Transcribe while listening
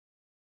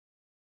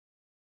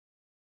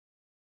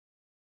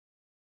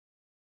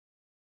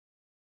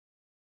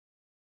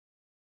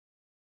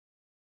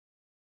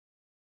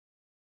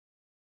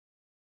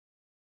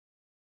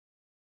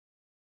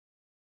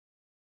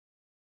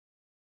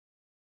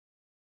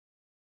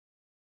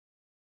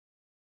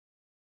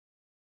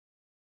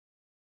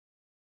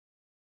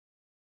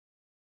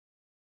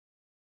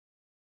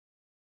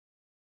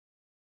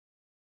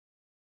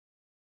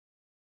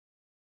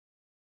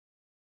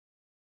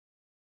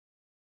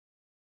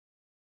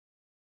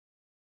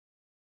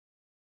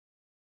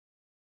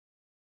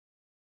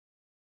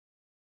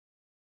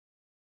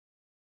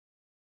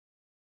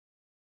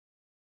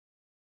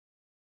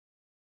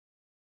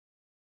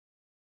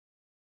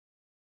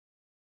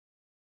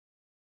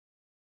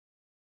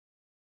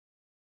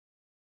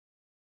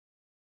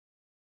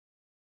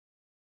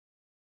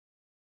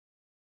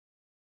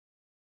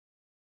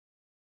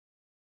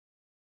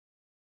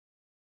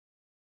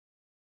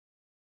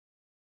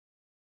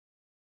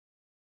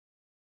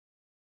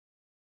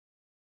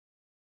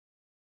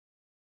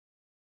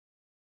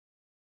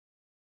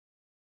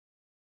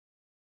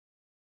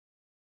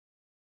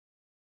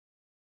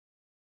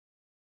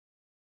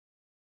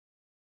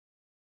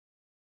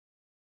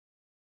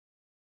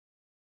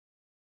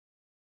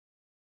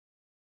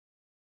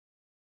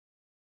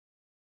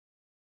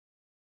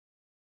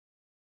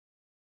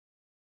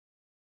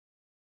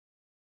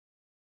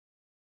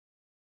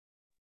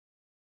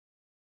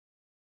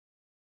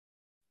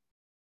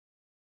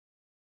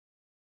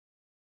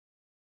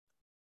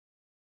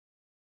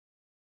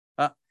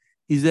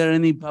Is there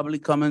any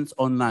public comments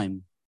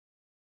online?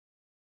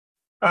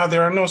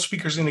 There are no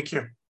speakers in the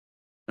queue.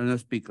 There are no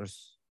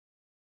speakers.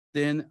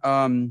 Then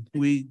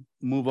we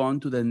move on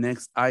to the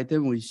next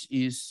item, which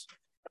is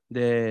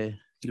the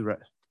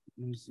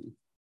director's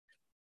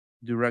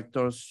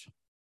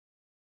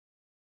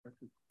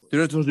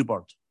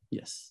report.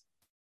 Yes.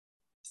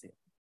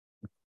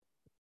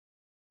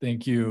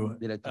 Thank you,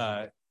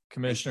 Director.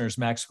 Commissioners.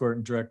 Max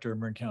Gorton, Director of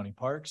Marin County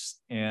Parks.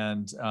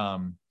 And,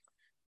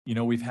 you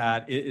know, it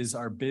is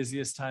our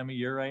busiest time of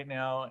year right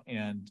now.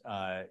 And,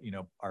 you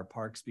know, our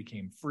parks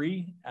became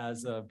free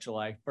as of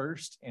July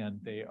 1st. And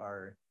they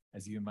are,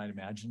 as you might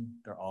imagine,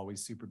 they're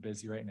always super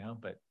busy right now,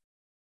 but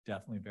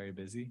definitely very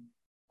busy.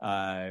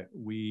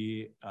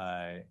 We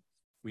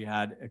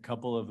had a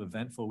couple of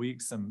eventful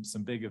weeks,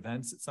 some big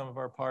events at some of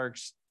our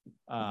parks.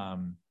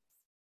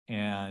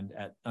 And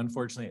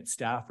unfortunately at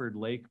Stafford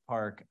Lake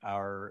Park,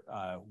 our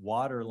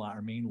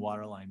main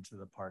water line to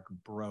the park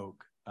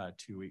broke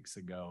 2 weeks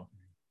ago.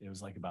 It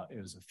was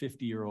a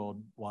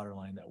 50-year-old water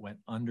line that went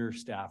under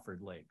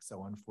Stafford Lake.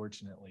 So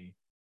unfortunately,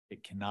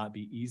 it cannot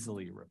be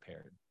easily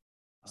repaired.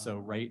 So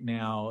right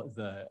now,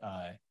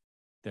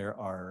 there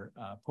are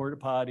porta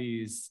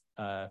potties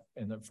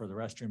for the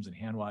restrooms and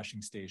hand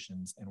washing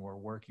stations, and we're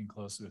working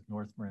closely with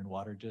North Marin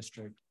Water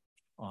District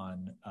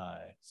on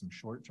some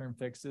short-term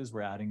fixes.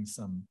 We're adding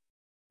some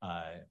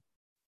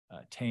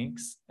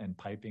tanks and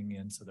piping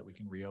in so that we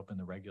can reopen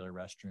the regular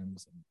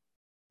restrooms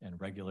and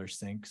regular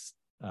sinks.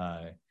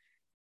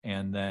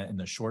 And then in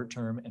the short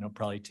term, and it'll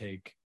probably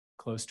take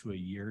close to a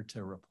year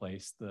to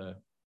replace the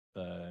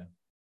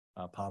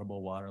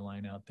potable water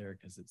line out there,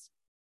 because it's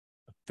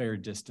a fair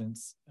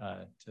distance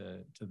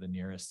to the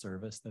nearest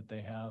service that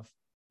they have,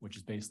 which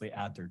is basically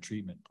at their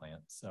treatment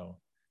plant. So,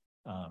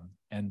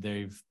 and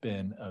they've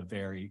been a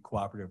very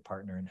cooperative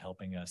partner in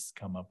helping us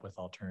come up with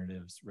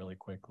alternatives really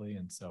quickly.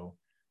 And so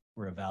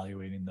we're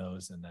evaluating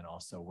those, and then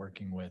also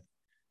working with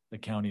the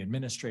county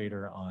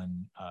administrator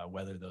on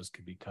whether those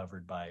could be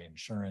covered by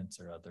insurance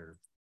or other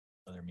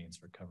means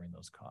for covering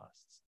those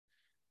costs.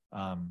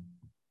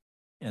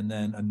 And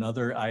then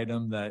another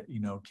item that, you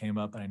know, came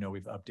up, and I know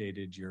we've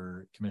updated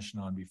your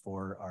commission on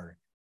before,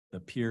 the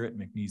pier at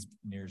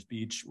McNears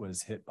Beach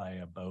was hit by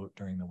a boat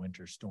during the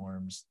winter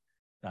storms.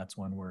 That's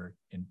one where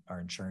our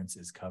insurance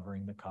is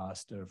covering the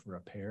cost of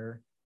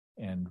repair,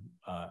 and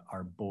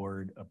our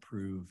board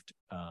approved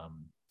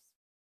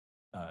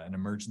an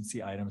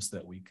emergency item so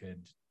that we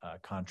could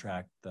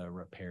contract the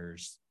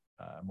repairs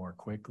more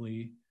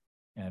quickly.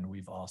 And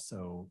we've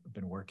also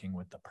been working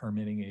with the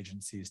permitting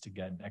agencies to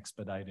get an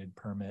expedited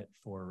permit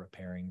for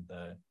repairing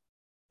the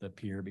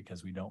pier,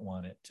 because we don't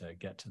want it to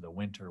get to the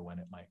winter when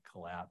it might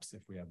collapse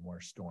if we have more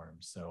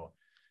storms. So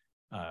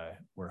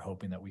we're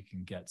hoping that we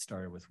can get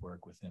started with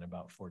work within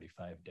about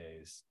 45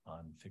 days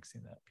on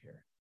fixing that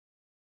pier.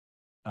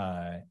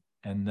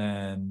 And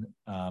then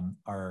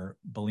our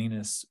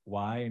Bolinas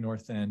Y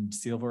North End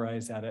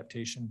Silverize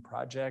adaptation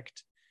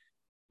project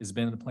has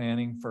been in the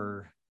planning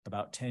for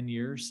about 10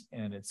 years,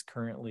 and it's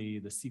currently,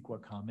 the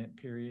CEQA comment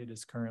period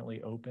is currently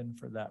open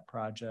for that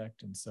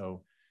project. And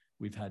so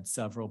we've had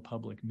several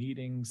public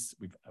meetings.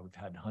 We've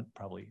had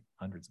probably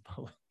hundreds of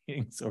public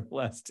meetings over the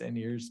last 10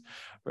 years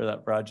for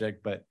that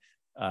project, but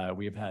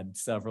we have had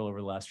several over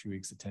the last few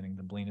weeks attending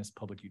the Bolinas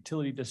Public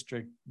Utility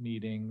District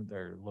meeting,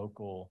 their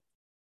local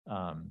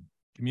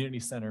community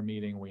center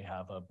meeting. We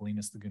have a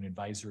Bolinas Lagoon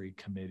Advisory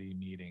Committee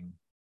meeting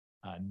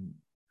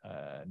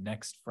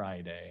next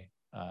Friday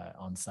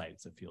on site.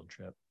 It's a field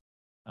trip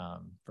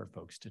for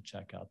folks to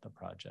check out the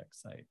project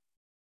site.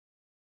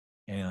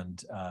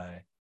 And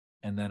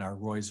then our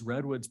Roy's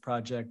Redwoods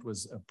project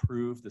was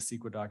approved. The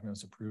CEQA document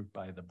was approved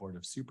by the Board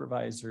of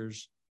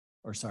Supervisors,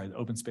 the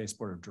Open Space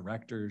Board of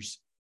Directors.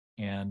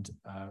 And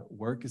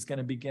work is going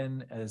to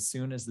begin as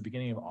soon as the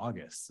beginning of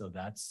August. So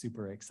that's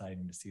super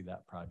exciting to see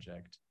that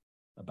project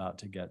about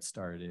to get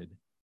started.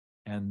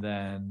 And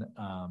then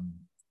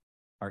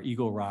our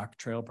Eagle Rock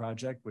Trail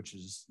project, which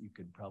is, you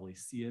could probably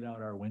see it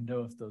out our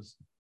window if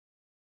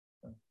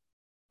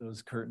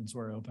those curtains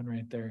were open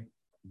right there,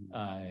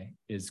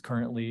 is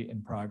currently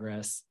in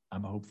progress.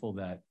 I'm hopeful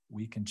that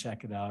we can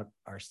check it out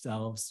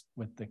ourselves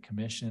with the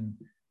commission.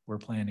 We're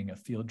planning a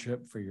field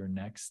trip for your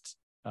next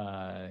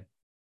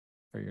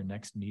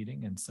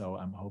meeting. And so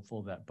I'm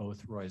hopeful that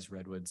both Roy's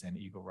Redwoods and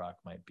Eagle Rock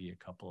might be a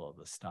couple of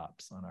the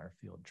stops on our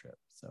field trip.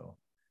 So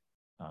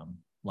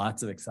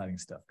lots of exciting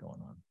stuff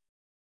going on.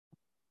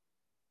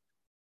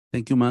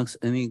 Thank you, Max.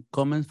 Any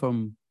comments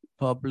from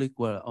public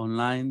or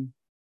online?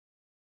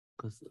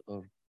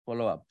 Or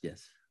follow up?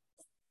 Yes.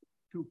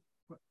 Two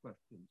quick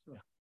questions.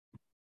 Yeah.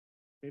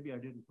 Maybe I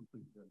didn't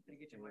complete that. Can you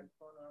get your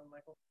microphone on,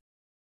 Michael?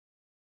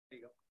 There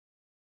you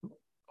go.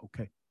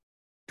 Okay.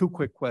 Two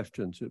quick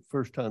questions.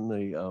 First, on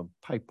the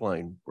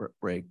pipeline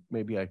break,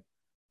 maybe I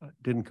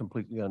didn't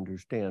completely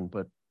understand,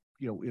 but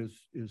you know,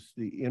 is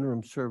the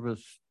interim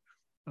service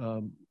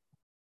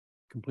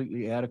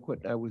completely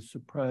adequate? I was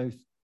surprised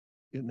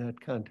in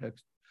that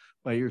context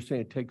by your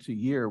saying it takes a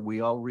year. We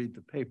all read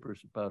the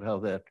papers about how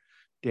that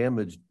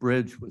damaged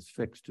bridge was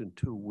fixed in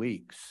 2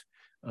 weeks.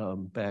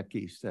 back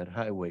east, that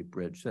highway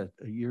bridge, that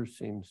a year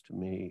seems to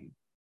me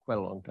quite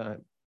a long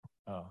time.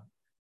 Oh,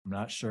 I'm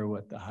not sure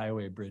what the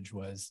highway bridge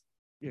was.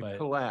 It But-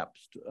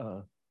 collapsed,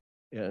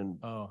 and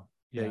Oh,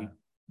 They yeah. Mhm.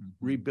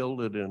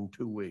 rebuild it in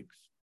 2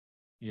 weeks.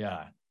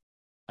 Yeah,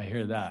 I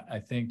hear that. I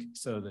think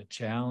so. The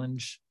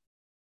challenge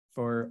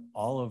for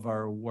all of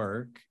our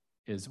work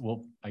is,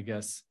 well, I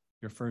guess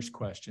your first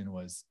question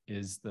was,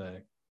 is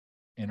the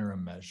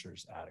interim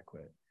measures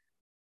adequate?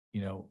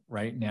 You know,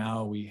 right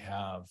now we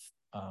have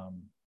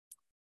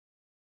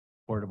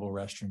portable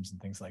restrooms and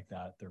things like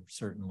that. They're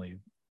certainly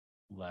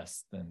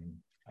less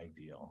than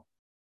ideal.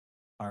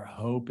 Our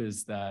hope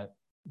is that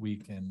we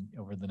can,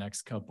 over the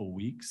next couple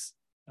weeks,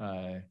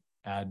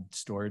 add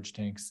storage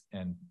tanks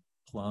and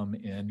plumb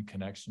in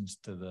connections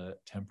to the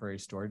temporary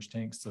storage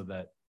tanks so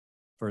that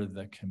for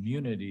the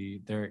community,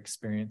 their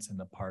experience in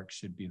the park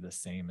should be the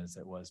same as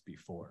it was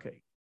before.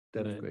 Okay,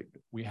 that's The- great.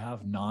 We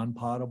have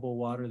non-potable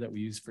water that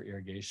we use for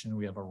irrigation.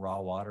 We have a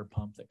raw water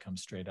pump that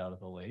comes straight out of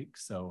the lake.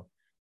 So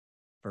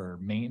for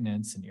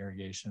maintenance and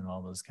irrigation and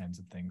all those kinds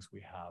of things,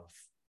 we have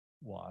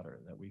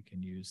water that we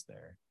can use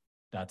there.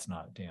 That's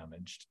not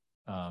damaged.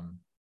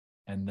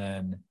 And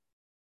then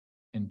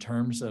in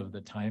terms of the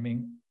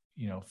timing,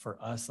 you know,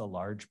 for us, a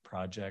large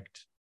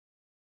project,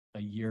 a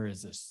year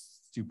is a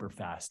super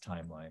fast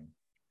timeline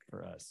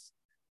for us.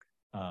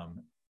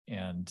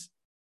 And,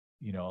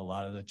 you know, a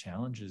lot of the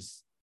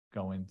challenges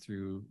going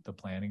through the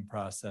planning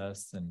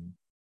process and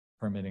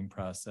permitting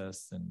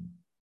process and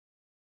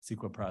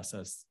CEQA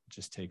process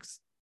just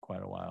takes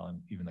quite a while,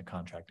 and even the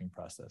contracting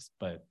process.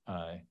 But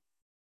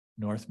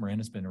North Marin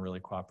has been a really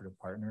cooperative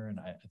partner, and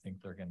I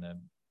think they're gonna,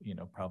 you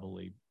know,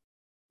 probably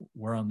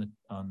we're on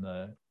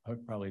the hook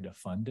probably to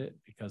fund it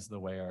because of the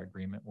way our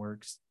agreement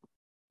works.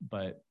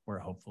 But we're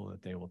hopeful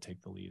that they will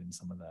take the lead in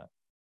some of that.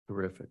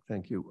 Terrific,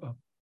 thank you.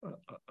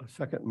 A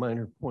second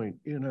minor point,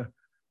 in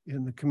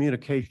the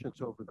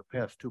communications over the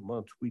past 2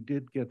 months, we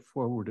did get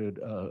forwarded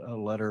a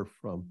letter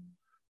from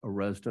a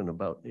resident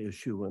about the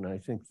issue, and I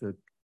think that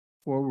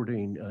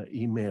forwarding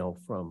email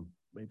from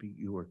maybe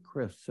you or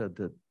Chris said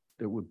that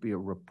there would be a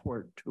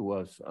report to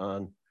us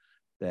on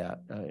that.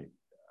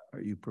 Are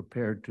you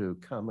prepared to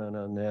comment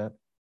on that?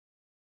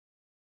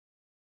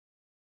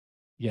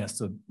 Yeah,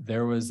 so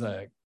there was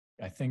I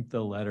think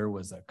the letter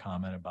was a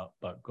comment about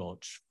Buck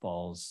Gulch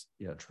Falls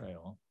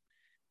Trail.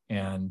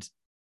 And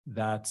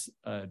that's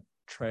a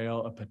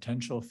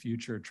potential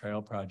future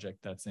trail project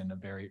that's in a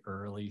very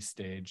early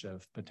stage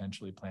of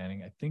potentially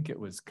planning. I think it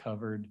was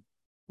covered.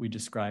 We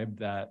described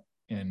that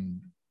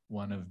in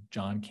one of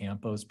John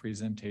Campo's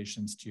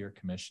presentations to your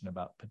commission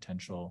about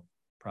potential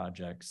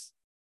projects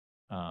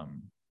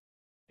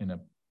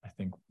I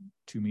think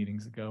 2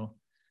 meetings ago.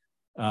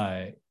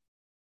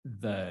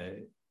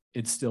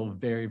 It's still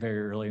very,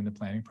 very early in the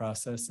planning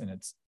process, and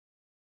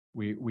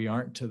we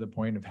aren't to the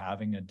point of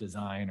having a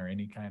design or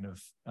any kind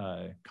of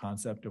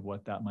concept of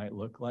what that might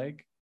look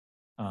like.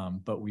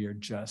 But we are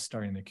just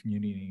starting the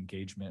community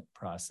engagement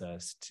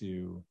process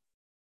to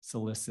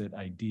solicit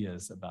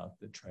ideas about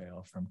the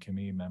trail from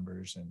community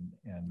members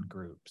and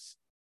groups.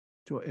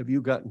 So have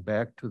you gotten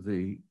back to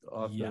the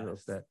author of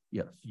Yes. that?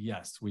 Yes,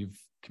 Yes, we've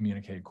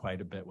communicated quite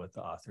a bit with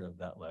the author of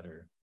that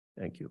letter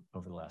thank you.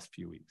 over the last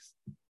few weeks.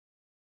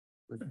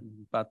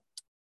 But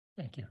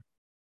Thank you.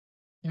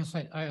 Yes,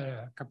 I had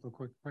a couple of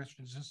quick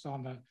questions. Just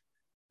on the,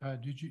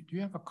 do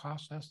you have a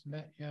cost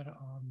estimate yet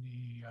on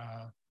the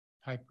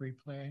pipe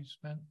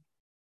replacement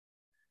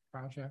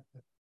project?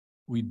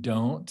 We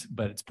don't,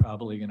 but it's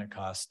probably going to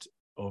cost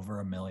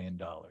over $1 million.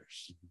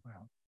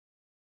 Well,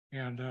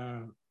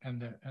 and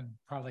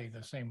probably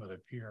the same with the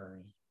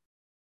pier.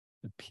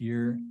 The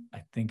pier,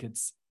 I think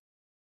it's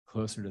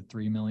closer to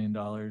 $3 million.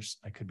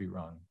 I could be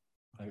wrong.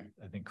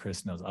 I think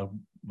Chris knows.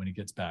 When he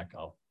gets back,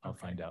 I'll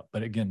find out.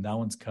 But again, that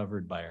one's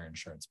covered by our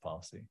insurance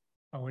policy.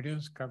 Oh, it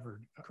is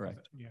covered.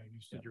 Correct. Yeah, you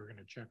said Yeah. you were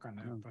gonna check on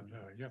that, but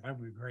yeah, that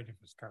would be great if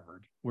it's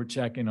covered. We're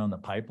checking on the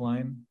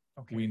pipeline.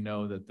 Okay. We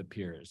know that the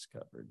pier is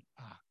covered.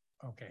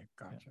 Okay,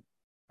 gotcha.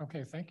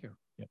 Okay, thank you.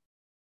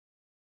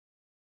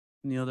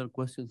 any other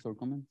questions or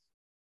comments?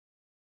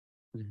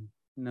 Okay.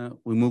 Now,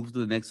 we move to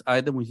the next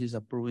item, which is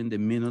approving the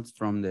minutes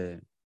from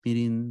the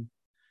meeting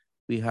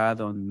we had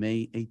on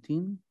May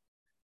 18.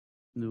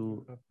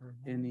 Do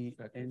any,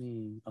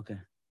 okay.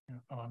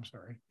 Oh, I'm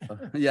sorry.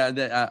 Yeah,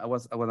 I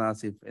want to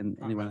ask if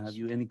anyone have Comments.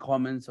 you any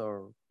comments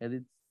or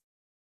edits?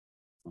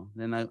 No,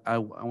 then I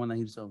want to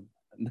hear some.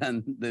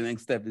 Then the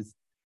next step is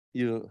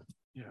you.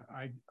 Yeah,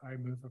 I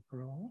move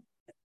approval.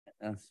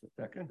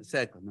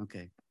 Second,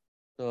 okay.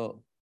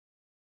 So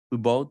we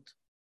vote.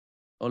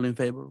 All in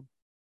favor?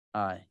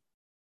 Aye.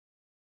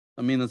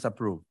 The minutes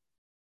approved.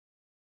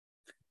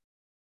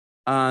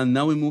 And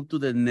now we move to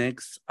the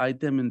next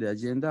item in the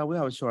agenda. We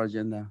have a short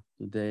agenda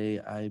today.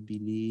 I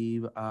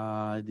believe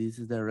this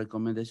is the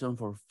recommendation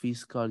for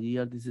fiscal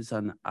year. This is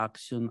an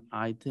action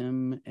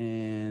item,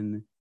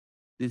 and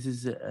this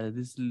is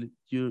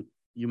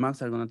you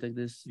Max are gonna take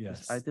this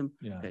Yes. item.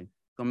 Yeah. Okay.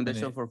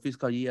 Recommendation it- for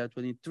fiscal year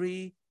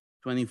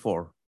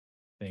 23-24.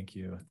 Thank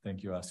you.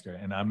 Thank you, Oscar.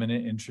 And I'm going to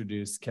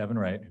introduce Kevin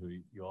Wright, who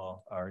you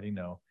all already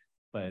know,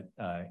 but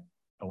I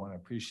want to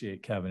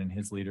appreciate Kevin and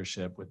his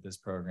leadership with this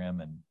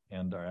program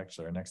and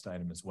our next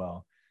item as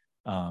well.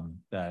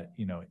 That,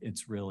 you know,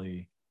 it's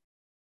really,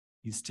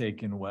 he's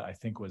taken what I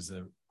think was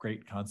a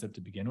great concept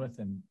to begin with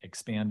and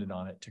expanded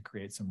on it to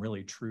create some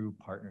really true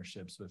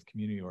partnerships with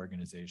community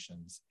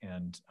organizations.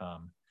 And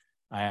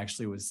I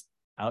actually was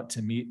out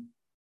to meet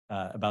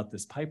about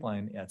this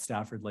pipeline at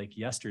Stafford Lake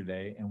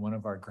yesterday, and one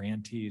of our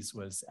grantees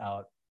was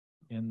out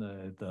in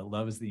the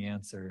Love is the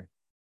Answer.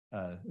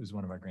 It was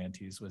one of our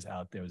grantees was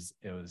out there.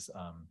 It was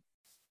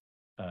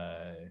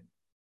a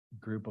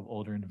group of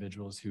older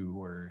individuals who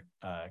were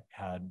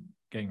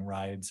getting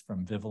rides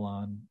from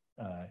Vivalon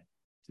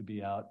to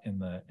be out in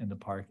the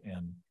park,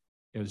 and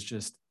it was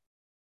just,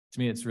 to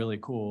me, it's really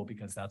cool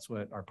because that's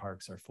what our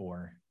parks are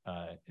for,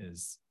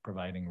 is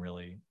providing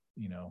really,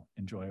 you know,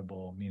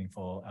 enjoyable,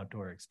 meaningful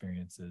outdoor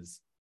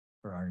experiences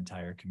for our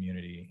entire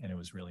community. And it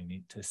was really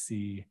neat to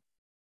see,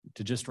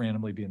 to just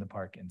randomly be in the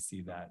park and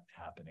see that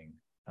happening.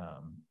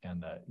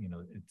 And that, you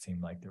know, it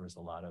seemed like there was a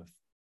lot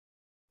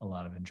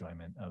of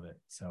enjoyment of it.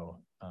 So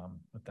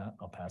with that,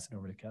 I'll pass it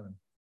over to Kevin.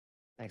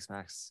 Thanks,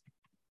 Max.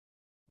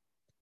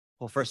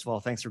 Well, first of all,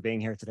 thanks for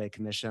being here today,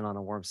 Commission, on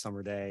a warm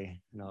summer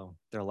day. You know,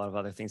 there are a lot of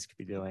other things you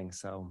could be doing.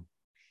 So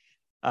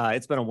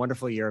it's been a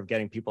wonderful year of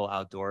getting people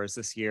outdoors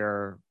this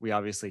year. We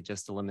obviously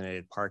just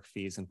eliminated park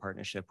fees in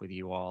partnership with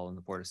you all and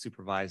the Board of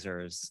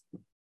Supervisors.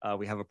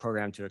 We have a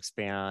program to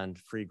expand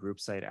free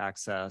group site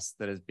access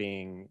that is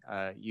being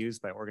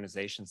used by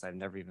organizations I've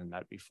never even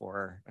met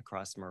before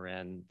across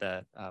Marin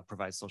that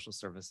provide social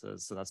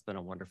services. So that's been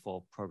a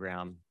wonderful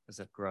program as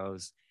it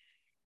grows.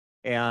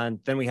 And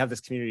then we have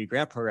this community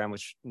grant program,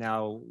 which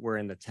now we're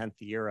in the 10th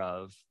year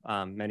of.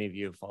 Many of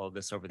you have followed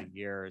this over the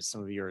years.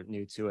 Some of you are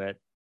new to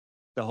it.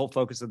 The whole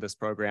focus of this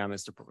program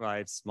is to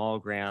provide small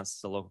grants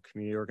to local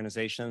community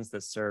organizations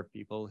that serve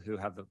people who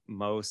have the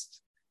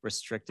most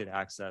restricted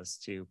access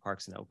to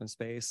parks and open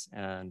space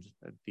and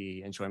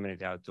the enjoyment of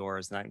the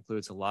outdoors. And that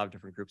includes a lot of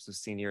different groups of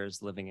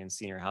seniors living in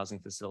senior housing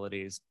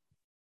facilities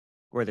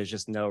where there's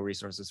just no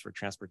resources for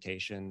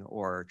transportation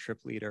or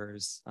trip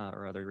leaders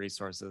or other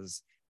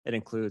resources. It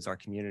includes our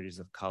communities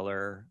of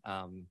color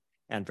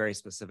and very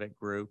specific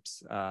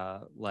groups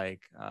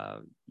like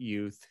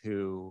youth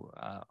who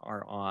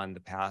are on the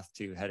path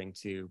to heading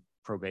to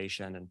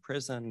probation and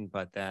prison,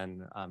 but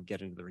then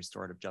get into the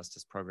restorative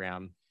justice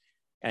program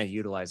and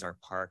utilize our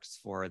parks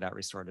for that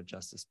restorative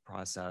justice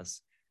process.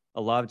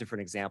 A lot of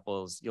different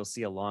examples. You'll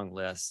see a long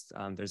list.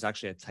 There's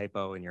actually a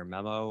typo in your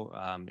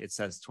memo. It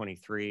says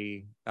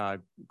 23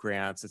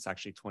 grants. It's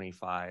actually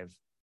 25.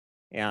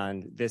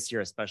 And this year,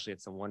 especially,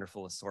 it's a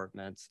wonderful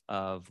assortment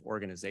of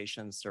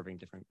organizations serving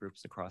different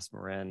groups across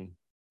Marin.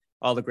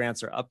 All the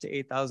grants are up to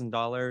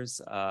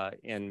 $8,000.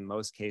 In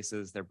most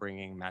cases, they're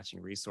bringing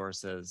matching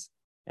resources.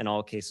 In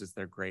all cases,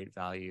 they're great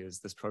values.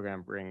 This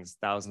program brings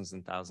thousands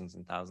and thousands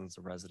and thousands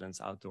of residents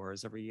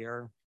outdoors every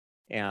year.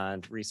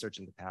 And research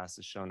in the past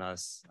has shown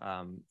us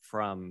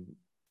from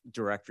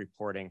direct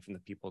reporting from the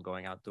people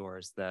going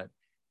outdoors that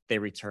they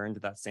return to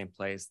that same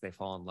place, they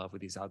fall in love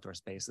with these outdoor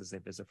spaces, they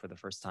visit for the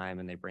first time,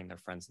 and they bring their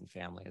friends and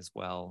family as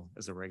well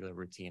as a regular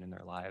routine in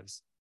their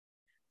lives.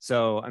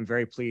 So I'm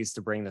very pleased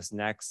to bring this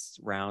next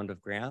round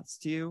of grants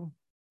to you.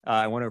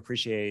 I want to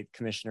appreciate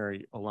Commissioner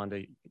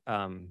Yolanda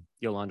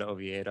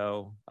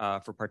Oviedo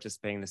for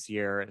participating this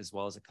year, as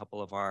well as a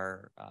couple of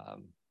our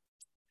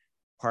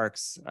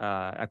Parks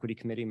Equity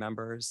Committee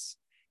members.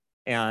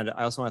 And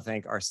I also want to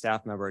thank our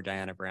staff member,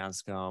 Diana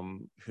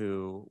Branscombe,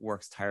 who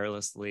works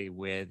tirelessly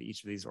with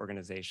each of these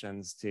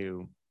organizations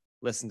to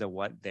listen to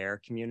what their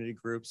community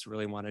groups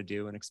really want to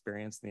do and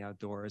experience in the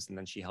outdoors. And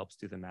then she helps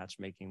do the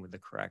matchmaking with the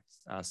correct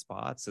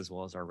spots, as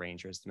well as our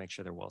rangers, to make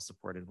sure they're well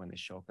supported when they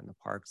show up in the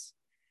parks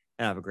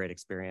and have a great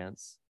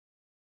experience.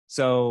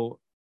 So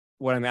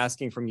what I'm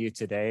asking from you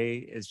today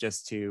is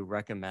just to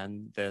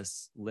recommend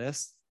this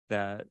list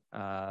that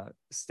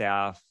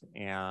staff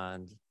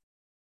and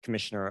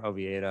Commissioner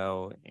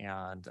Oviedo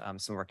and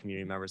some of our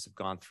community members have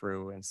gone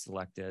through and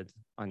selected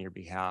on your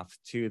behalf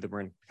to the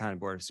Marin County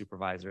Board of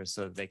Supervisors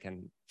so that they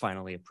can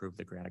finally approve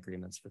the grant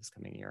agreements for this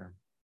coming year.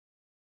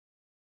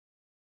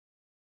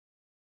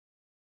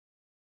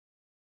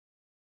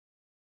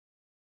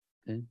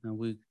 Okay, now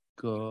we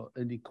go,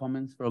 any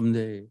comments from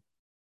the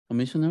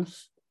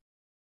commissioners?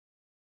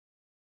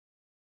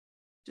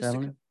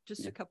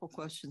 Just a couple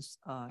questions,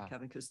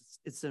 Kevin, because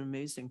it's an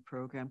amazing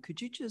program.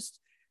 Could you just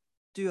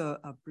do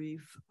a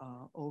brief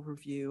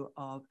overview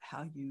of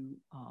how you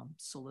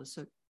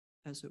solicit,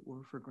 as it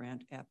were, for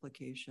grant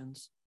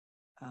applications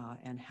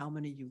and how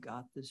many you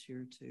got this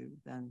year to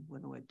then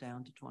winnow it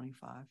down to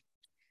 25?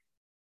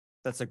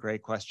 That's a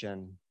great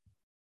question.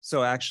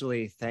 So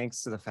actually,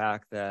 thanks to the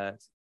fact that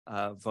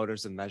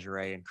voters of Measure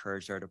A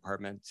encouraged our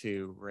department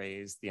to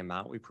raise the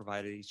amount we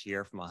provided each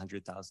year from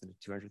 $100,000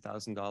 to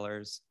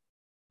 $200,000,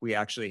 we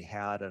actually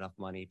had enough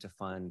money to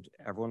fund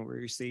everyone we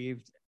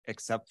received,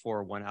 except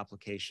for one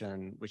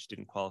application which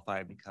didn't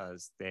qualify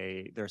because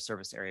their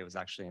service area was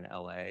actually in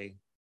LA.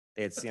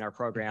 They had seen our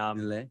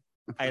program. LA?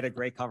 I had a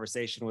great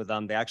conversation with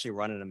them. They actually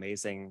run an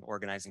amazing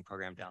organizing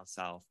program down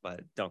south,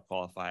 but don't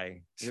qualify.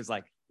 He was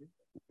like,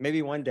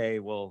 maybe one day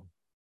we'll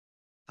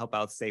help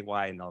out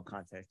statewide and they'll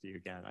contact you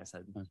again. I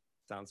said,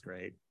 sounds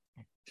great.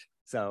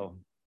 So,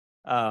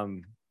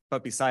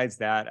 but besides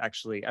that,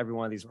 actually, every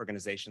one of these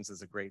organizations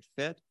is a great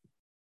fit.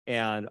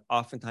 And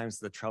oftentimes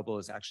the trouble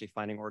is actually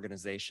finding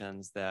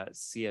organizations that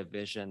see a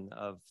vision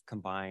of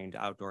combined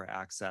outdoor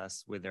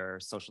access with their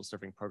social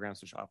serving programs,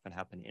 which often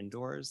happen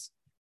indoors.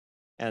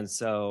 And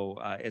so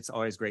it's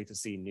always great to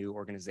see new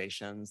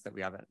organizations that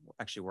we haven't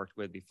actually worked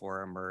with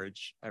before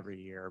emerge every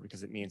year,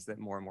 because it means that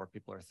more and more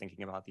people are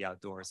thinking about the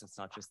outdoors. It's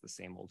not just the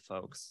same old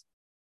folks.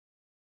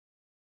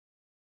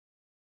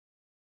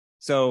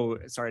 So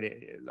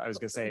sorry, I was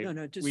going to say,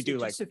 no, just, we do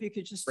just like if you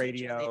could just touch on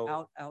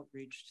radio the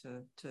outreach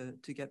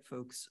to get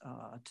folks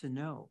to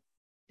know,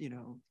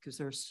 because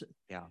there's,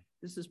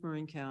 this is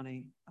Marin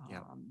County.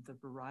 The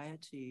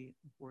variety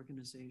of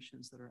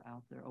organizations that are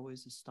out there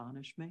always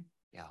astonish me.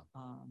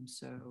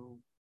 So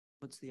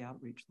what's the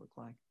outreach look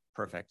like?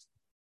 Perfect.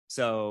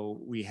 So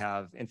we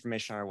have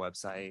information on our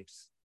website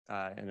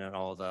and in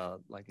all the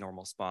like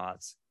normal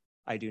spots.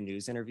 I do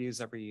news interviews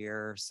every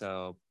year.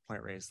 So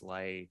Point Reyes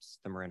Light,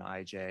 the Marin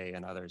IJ,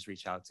 and others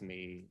reach out to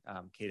me,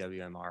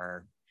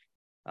 KWMR.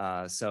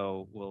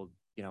 So we'll,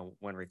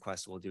 when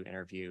requested, we'll do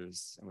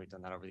interviews, and we've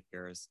done that over the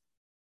years.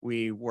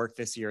 We work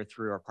this year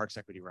through our Parks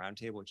Equity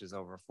Roundtable, which is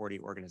over 40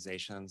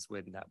 organizations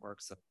with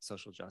networks of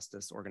social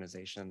justice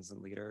organizations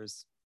and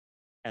leaders.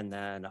 And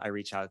then I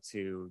reach out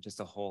to just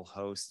a whole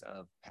host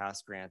of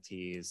past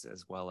grantees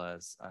as well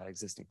as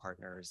existing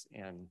partners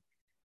in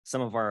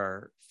some of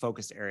our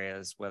focused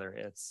areas, whether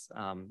it's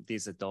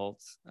these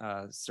adult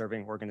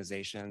serving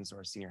organizations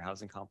or senior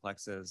housing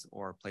complexes,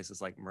 or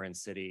places like Marin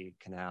City,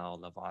 Canal,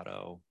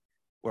 Novato,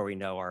 where we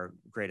know our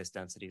greatest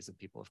densities of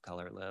people of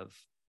color live.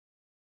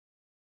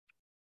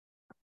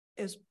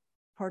 As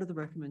part of the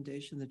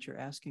recommendation that you're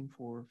asking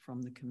for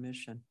from the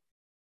commission,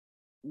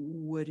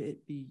 would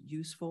it be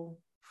useful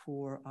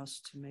for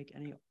us to make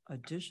any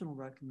additional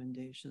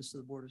recommendations to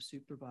the Board of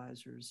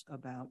Supervisors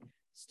about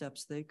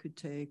steps they could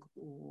take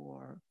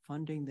or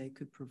funding they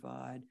could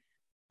provide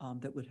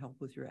that would help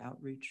with your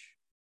outreach?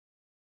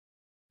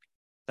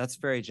 That's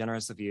very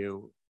generous of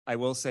you. I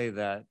will say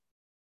that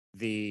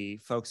the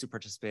folks who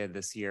participated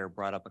this year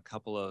brought up a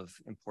couple of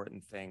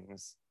important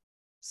things,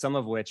 some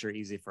of which are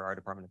easy for our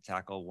department to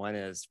tackle. One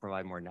is to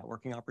provide more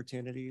networking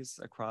opportunities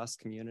across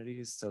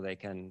communities so they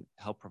can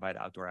help provide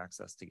outdoor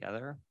access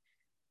together.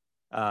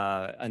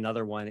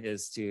 Another one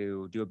is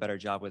to do a better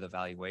job with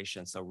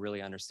evaluation. So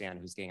really understand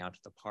who's getting out to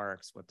the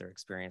parks, what their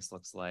experience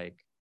looks like.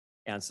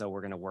 And so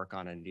we're going to work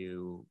on a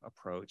new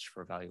approach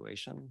for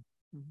evaluation.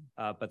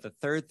 Mm-hmm. But the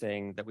third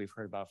thing that we've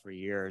heard about for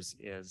years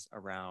is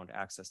around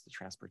access to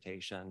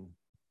transportation.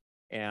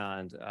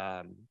 And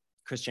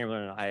Chris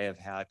Chamberlain and I have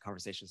had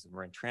conversations with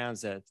Marin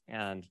Transit,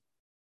 and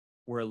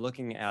we're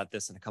looking at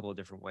this in a couple of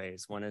different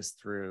ways. One is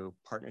through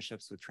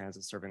partnerships with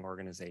transit serving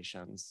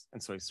organizations.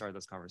 And so we started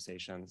those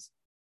conversations.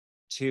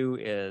 Two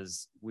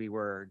is we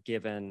were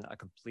given a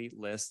complete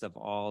list of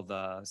all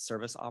the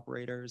service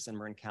operators in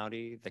Marin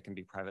County that can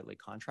be privately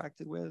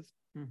contracted with.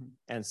 Mm-hmm.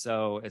 And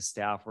so as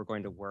staff, we're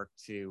going to work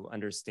to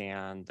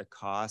understand the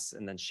costs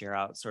and then share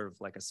out sort of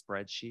like a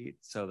spreadsheet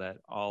so that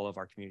all of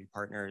our community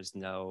partners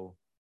know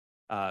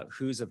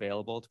who's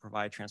available to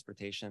provide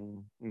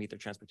transportation, meet their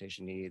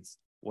transportation needs,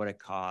 what it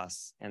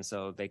costs. And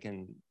so they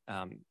can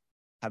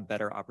have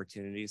better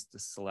opportunities to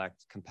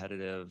select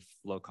competitive,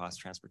 low-cost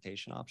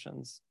transportation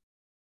options.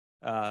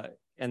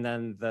 And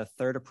then the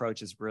third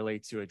approach is really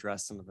to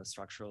address some of the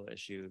structural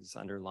issues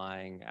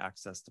underlying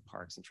access to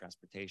parks and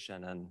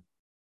transportation. And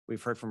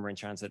we've heard from Marin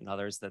Transit and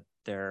others that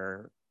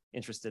they're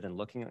interested in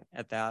looking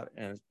at that.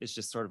 And it's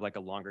just sort of like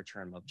a longer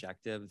term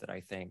objective that I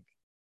think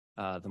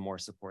the more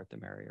support, the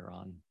merrier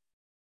on.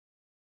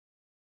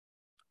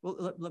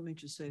 Well, let me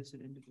just say, as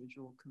an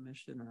individual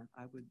commissioner,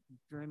 I would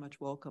very much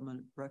welcome a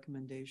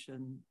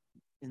recommendation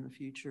in the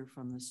future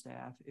from the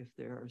staff if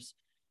there's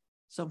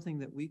something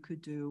that we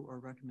could do or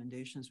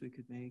recommendations we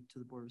could make to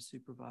the Board of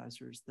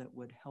Supervisors that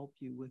would help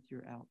you with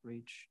your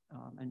outreach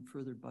and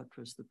further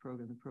buttress the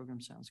program. The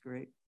program sounds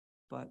great,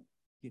 but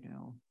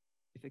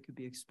if it could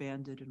be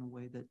expanded in a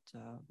way that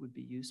would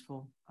be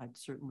useful, I'd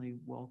certainly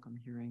welcome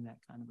hearing that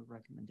kind of a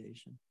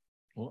recommendation.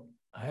 Well,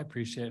 I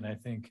appreciate it. And I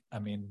think,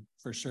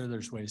 for sure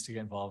there's ways to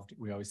get involved.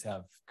 We always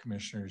have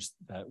commissioners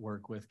that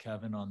work with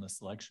Kevin on the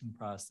selection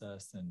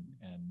process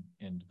and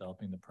in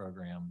developing the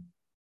program.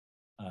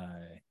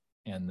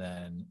 And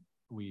then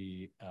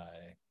we,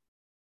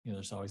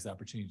 there's always the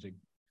opportunity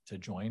to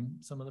join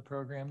some of the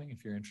programming.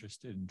 If you're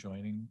interested in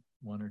joining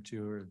one or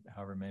two or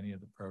however many of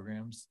the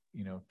programs,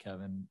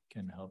 Kevin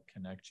can help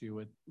connect you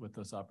with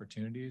those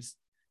opportunities.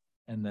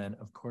 And then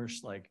of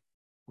course,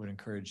 would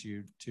encourage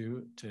you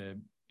to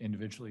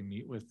individually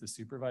meet with the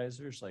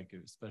supervisors,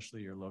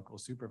 especially your local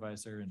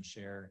supervisor, and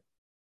share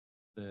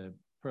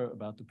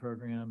about the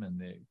program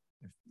and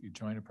if you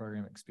join a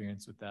program,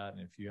 experience with that.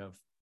 And if you have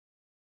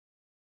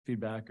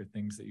feedback or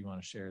things that you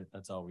want to share,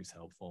 that's always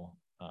helpful.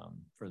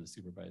 for the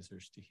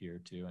supervisors to hear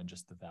too, and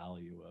just the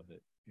value of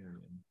it.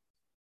 Period.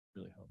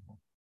 Really helpful.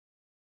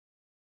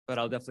 But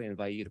I'll definitely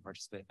invite you to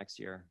participate next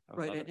year. I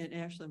would love Right, it.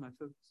 and actually my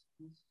focus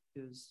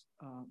is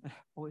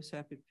always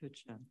happy to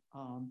pitch in.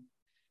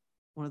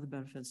 One of the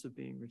benefits of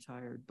being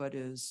retired, but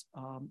is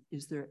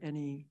there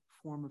any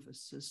form of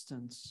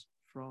assistance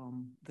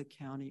from the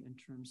county in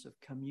terms of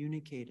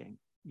communicating,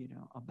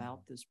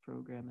 about this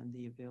program and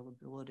the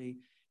availability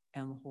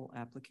and the whole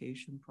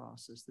application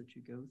process that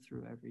you go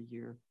through every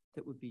year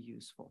that would be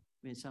useful?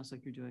 I mean, it sounds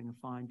like you're doing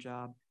a fine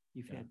job.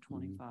 You've had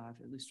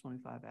at least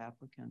 25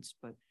 applicants,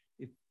 but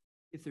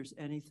if there's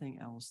anything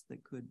else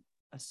that could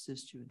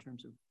assist you in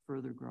terms of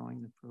further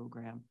growing the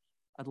program,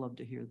 I'd love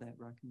to hear that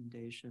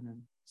recommendation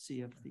and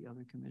see if the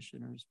other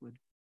commissioners would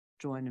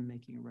join in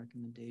making a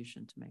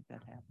recommendation to make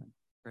that happen.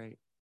 Great.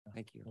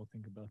 Thank you. We'll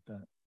think about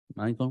that.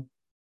 Michael?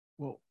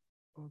 Well,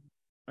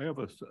 I have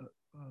a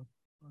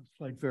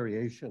slight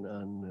variation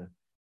on the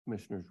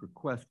Commissioner's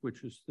request,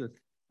 which is that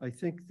I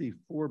think the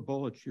 4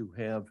 bullets you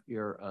have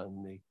here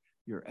on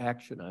your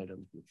action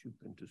items, which you've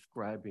been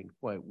describing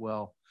quite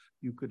well,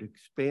 you could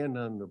expand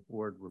on the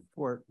board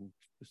report and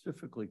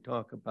specifically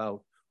talk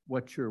about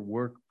what your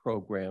work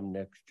program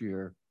next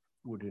year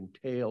would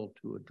entail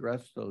to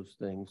address those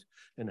things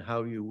and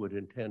how you would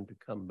intend to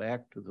come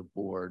back to the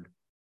board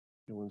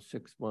in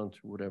 6 months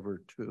or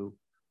whatever to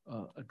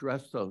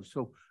address those.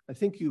 So I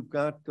think you've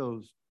got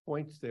those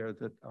points there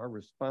that are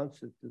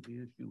responsive to the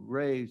issue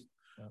raised.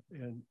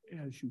 And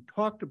as you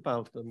talked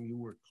about them, you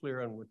were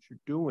clear on what you're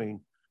doing,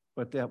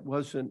 but that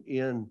wasn't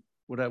in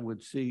what I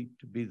would see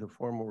to be the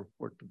formal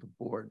report to the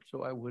board.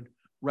 So I would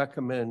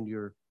recommend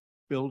you're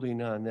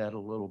building on that a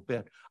little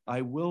bit.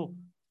 I will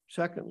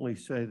secondly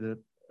say that,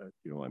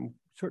 I'm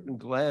certainly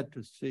glad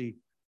to see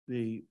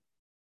the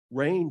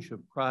range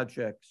of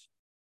projects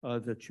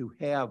that you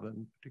have,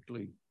 and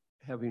particularly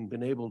having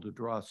been able to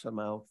draw some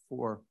out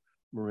for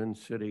Marin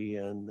City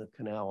and the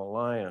Canal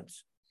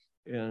Alliance.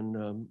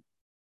 And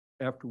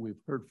after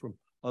we've heard from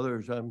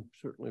others, I'm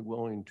certainly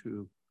willing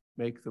to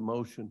make the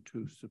motion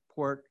to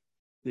support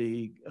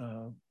the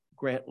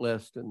grant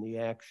list and the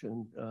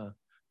action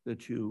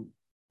that you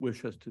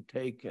wish us to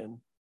take and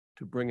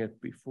to bring it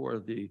before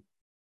the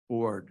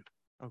board.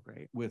 Oh,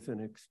 great. With an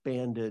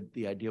expanded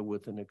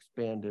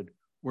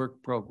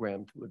work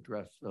program to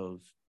address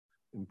those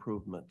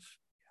improvements.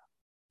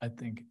 I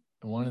think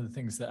one of the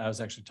things that I was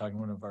actually talking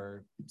to one of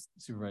our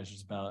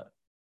supervisors about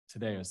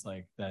today was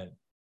like that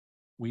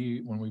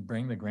when we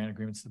bring the grant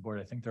agreements to the board,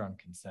 I think they're on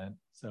consent.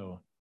 So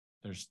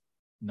there's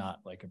not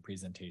like a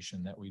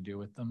presentation that we do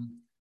with them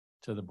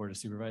to the board of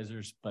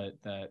supervisors,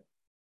 but that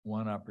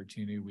one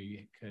opportunity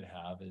we could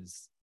have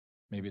is,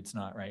 maybe it's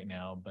not right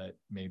now, but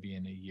maybe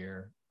in a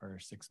year or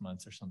 6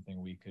 months or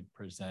something, we could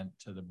present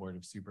to the board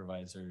of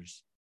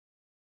supervisors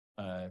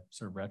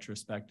sort of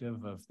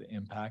retrospective of the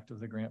impact of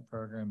the grant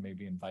program,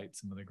 maybe invite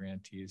some of the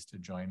grantees to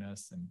join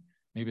us. And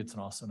maybe it's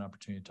also an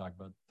opportunity to talk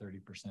about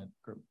 30%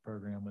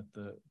 program with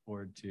the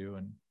board too.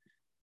 And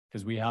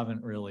because we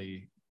haven't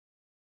really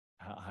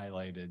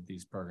highlighted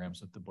these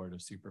programs with the board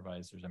of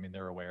supervisors. I mean,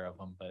 they're aware of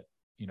them, but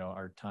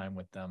our time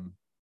with them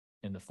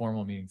in the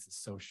formal meetings is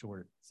so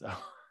short. So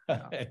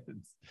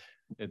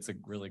it's a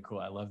really cool.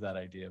 I love that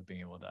idea of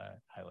being able to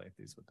highlight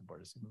these with the board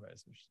of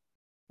supervisors.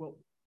 Well,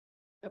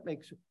 that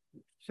makes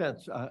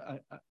sense.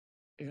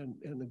 And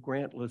the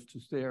grant list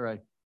is there.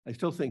 I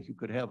still think you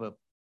could have a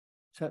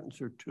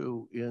sentence or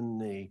two in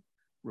the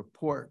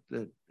report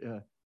that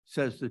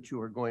says that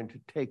you are going to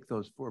take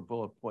those 4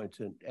 bullet points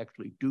and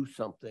actually do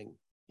something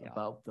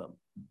about them,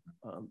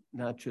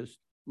 not just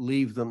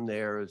leave them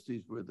there as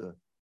these were the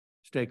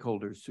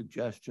stakeholders'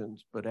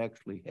 suggestions, but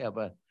actually have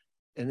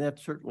and that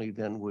certainly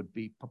then would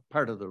be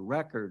part of the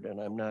record. And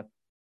I'm not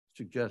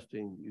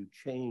suggesting you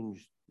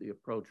change the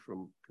approach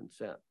from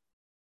consent,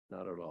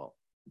 not at all.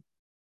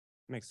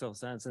 Makes total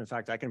sense. And in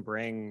fact, I can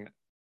bring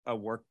a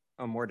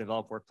more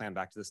developed work plan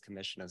back to this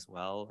commission as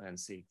well and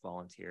seek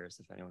volunteers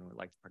if anyone would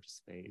like to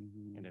participate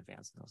in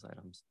advancing those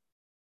items.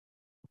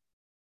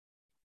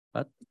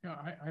 But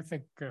I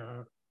think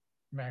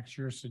Max,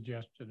 your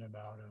suggestion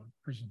about a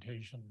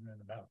presentation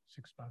in about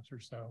 6 months or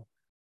so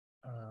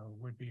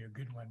would be a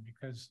good one,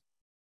 because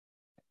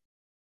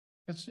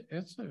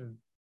it's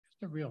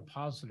a real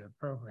positive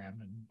program,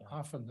 and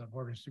often the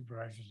Board of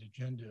Supervisors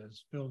agenda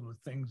is filled with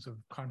things of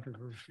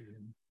controversy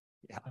and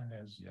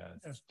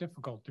it's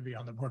difficult to be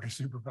on the Board of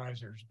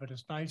Supervisors, but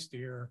it's nice to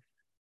hear.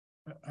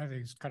 I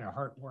think it's kind of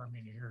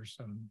heartwarming to hear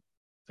some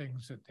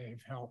things that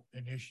they've helped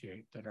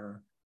initiate that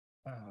are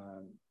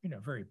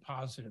very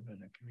positive in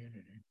the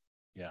community.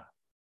 Yeah,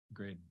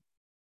 agreed.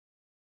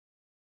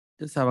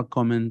 Just have a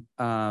comment.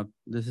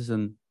 This is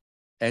an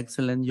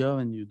excellent job,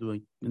 and you do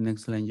an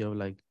excellent job,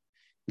 like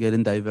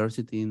getting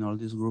diversity in all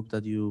these groups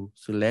that you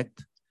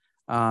select.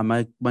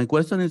 My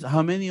question is,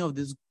 how many of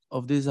these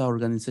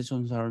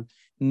organizations are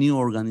new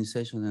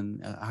organizations,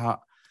 and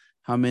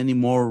how many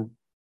more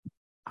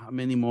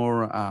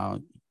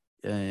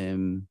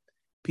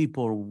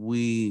people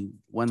we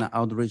want to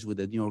outreach with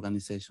the new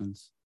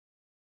organizations,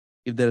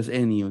 if there's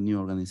any new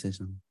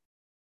organization?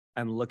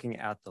 I'm looking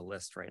at the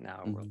list right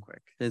now real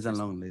quick. It's a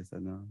long list, I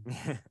know.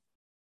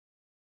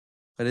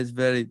 But it's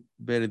very,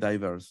 very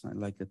diverse. I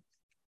like it.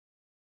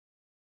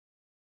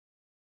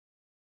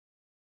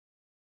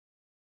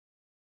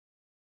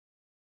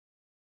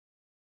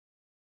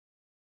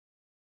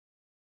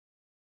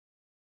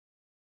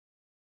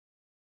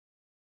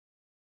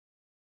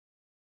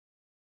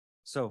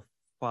 So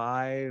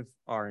 5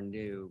 are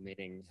new,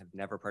 meaning have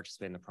never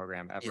participated in the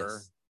program ever.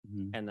 Yes.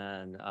 Mhm. And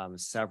then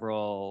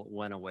several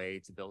went away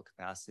to build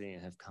capacity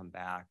and have come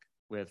back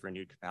with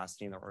renewed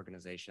capacity in their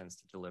organizations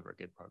to deliver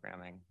good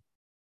programming.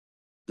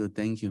 Good,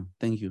 thank you,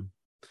 thank you.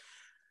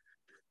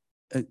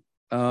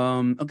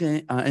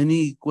 Okay,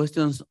 any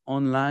questions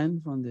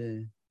online from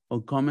the,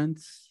 or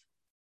comments?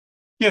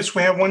 Yes,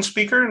 we have one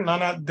speaker,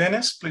 Nana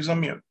Dennis. Please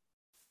unmute.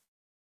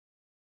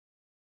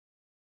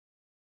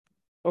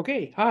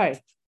 Okay, hi.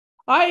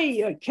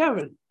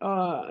 Kevin,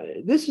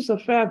 this is a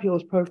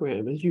fabulous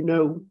program. As you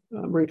know,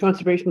 Marine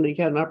Conservation League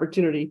had an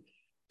opportunity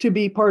to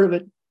be part of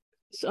it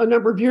a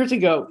number of years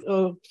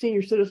ago,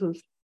 senior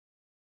citizens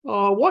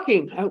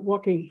walking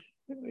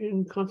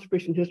in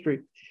conservation history.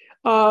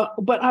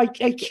 But I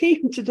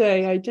came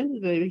today, I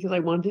attended today because I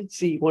wanted to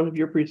see one of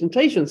your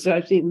presentations. So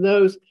I've seen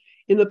those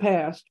in the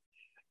past.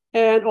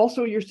 And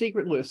also your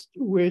secret list,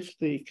 which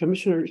the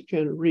commissioners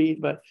can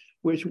read, but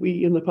which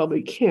we in the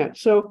public can't.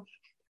 So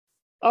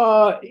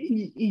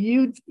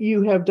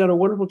you have done a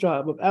wonderful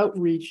job of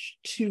outreach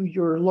to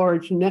your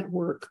large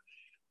network.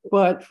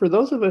 But for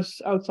those of us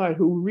outside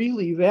who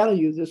really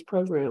value this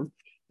program,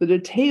 the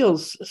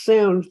details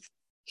sound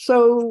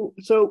so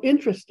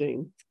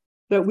interesting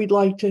that we'd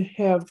like to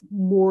have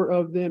more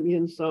of them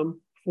in some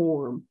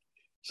form.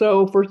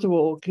 So first of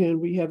all, can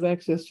we have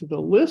access to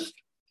the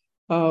list?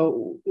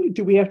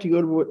 Do we have to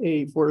go to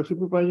a Board of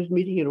Supervisors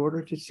meeting in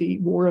order to see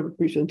more of a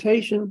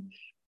presentation?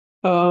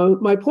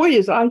 My point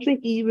is, I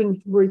think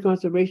even Marine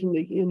Conservation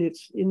League in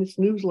its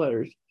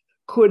newsletters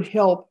could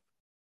help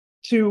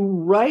to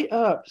write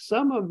up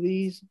some of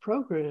these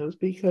programs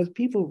because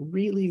people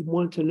really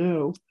want to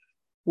know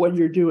what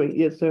you're doing.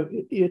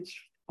 It's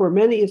for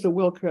many, it's a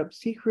well-kept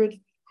secret,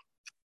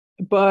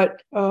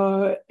 but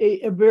a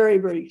very,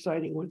 very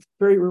exciting one,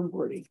 very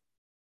rewarding.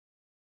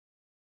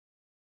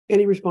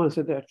 Any response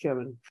to that,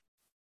 Kevin?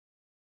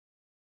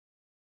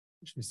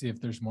 Should we see if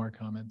there's more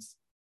comments?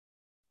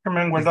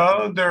 Chairman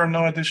Guardado, there are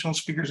no additional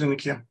speakers in the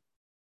queue.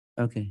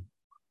 Okay.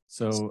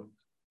 So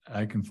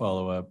I can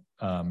follow up.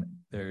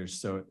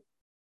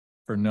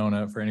 For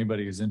Nona, for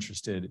anybody who's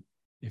interested,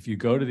 if you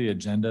go to the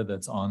agenda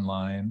that's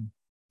online,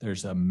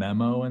 there's a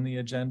memo in the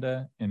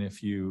agenda. And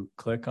if you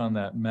click on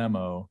that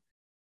memo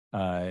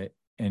and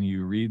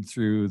you read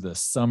through the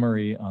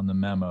summary on the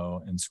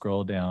memo and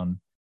scroll down,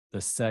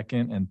 the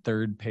second and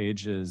third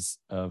pages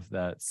of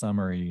that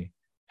summary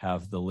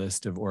have the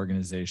list of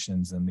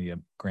organizations and the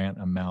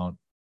grant amount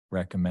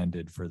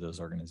recommended for those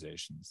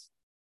organizations.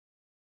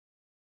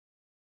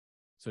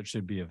 So it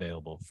should be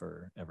available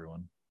for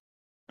everyone.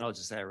 I'll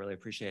just say I really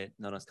appreciate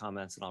Nona's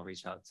comments, and I'll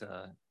reach out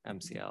to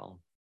MCL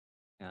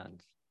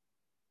and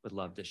would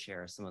love to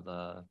share some of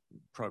the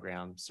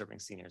programs serving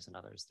seniors and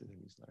others through the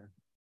newsletter.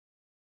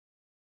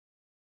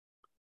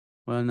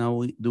 Well,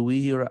 now do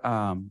we hear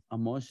a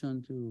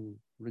motion to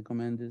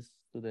recommend this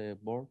to the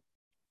board?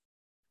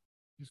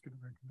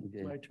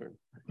 Okay. My turn.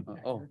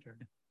 Oh,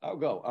 I'll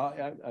go.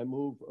 I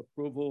move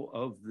approval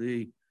of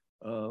the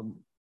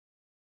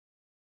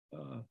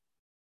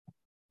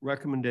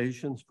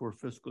recommendations for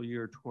fiscal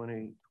year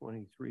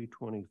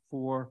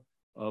 2023-24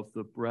 of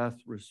the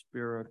Breath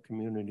Respira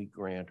Community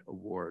Grant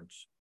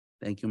Awards.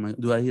 thank you, Mike.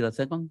 Do I hear a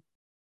second?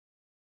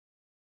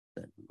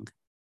 Okay.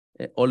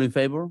 All in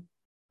favor?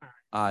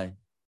 Aye.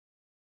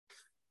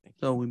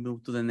 So we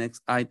move to the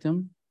next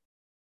item.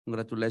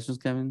 Congratulations,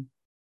 Kevin.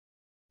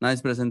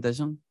 Nice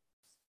presentation.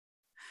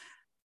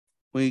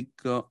 We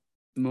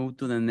move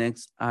to the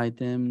next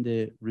item,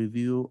 the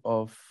review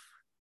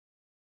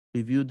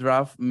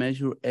draft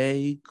Measure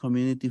A,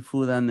 Community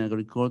Food and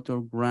Agriculture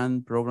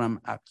Grant Program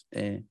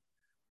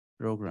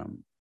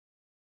program.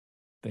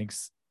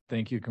 Thanks.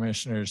 Thank you,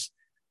 commissioners.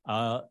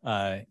 I'll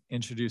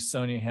introduce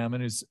Sonia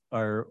Hammond, who's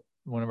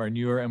one of our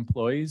newer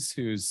employees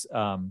who's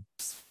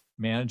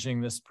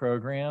managing this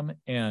program.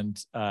 And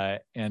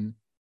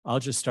I'll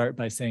just start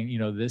by saying,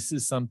 this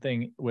is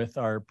something with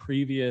our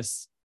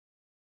previous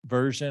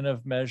version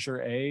of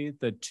Measure A,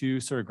 the two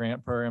sort of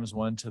grant programs,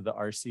 one to the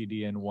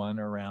RCD and one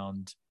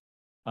around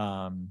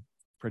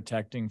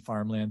protecting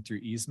farmland through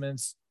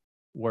easements,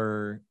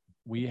 where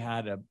we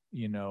had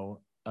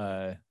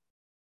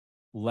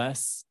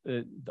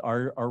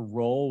our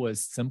role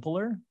was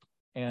simpler.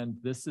 And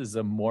this is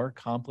a more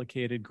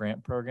complicated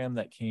grant program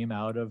that came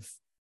out of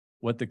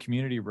what the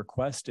community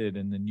requested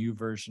in the new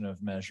version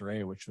of Measure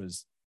A, which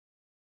was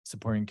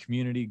supporting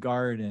community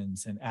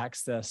gardens and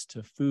access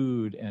to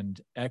food and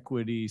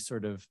equity,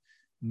 sort of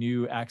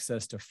new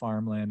access to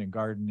farmland and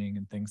gardening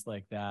and things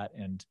like that.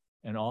 And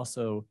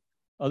also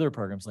other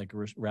programs like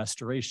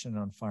restoration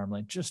on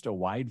farmland, just a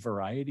wide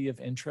variety of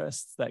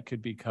interests that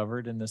could be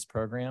covered in this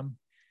program.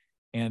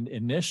 And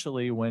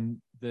initially,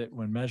 when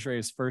Measure A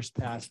was first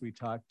passed, we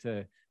talked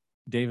to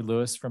David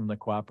Lewis from the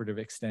Cooperative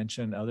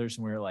Extension, others,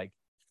 and we were like,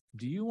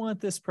 do you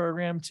want this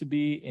program to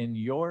be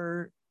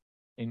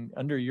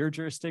under your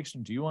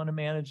jurisdiction? Do you want to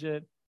manage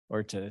it?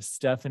 Or to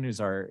Stefan,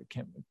 who's our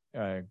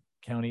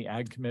county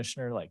ag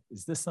commissioner, like,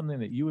 is this something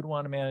that you would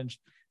want to manage?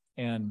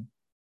 And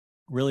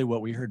really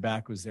what we heard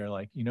back was they're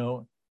like,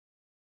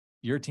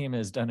 your team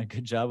has done a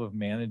good job of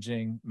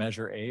managing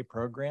Measure A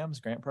programs,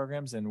 grant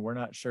programs, and we're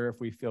not sure if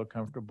we feel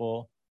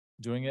comfortable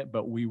doing it,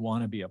 but we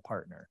want to be a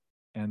partner.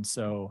 And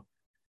so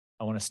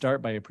I want to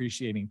start by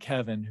appreciating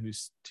Kevin, who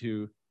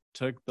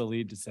took the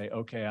lead to say,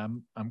 okay,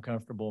 I'm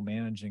comfortable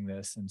managing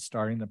this, and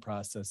starting the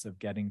process of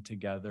getting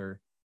together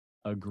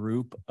a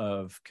group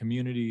of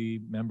community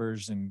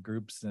members and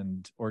groups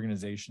and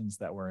organizations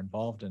that were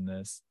involved in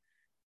this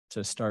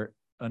to start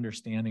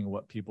understanding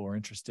what people were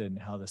interested in,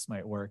 how this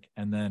might work,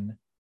 and then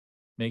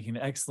making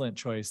an excellent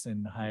choice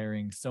in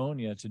hiring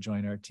Sonia to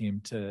join our team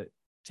to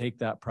take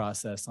that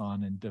process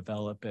on and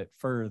develop it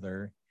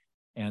further.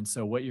 And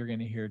so what you're going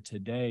to hear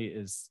today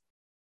is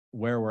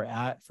where we're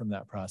at from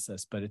that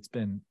process, but it's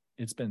been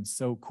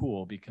so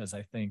cool, because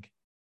I think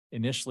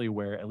initially,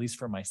 where, at least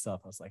for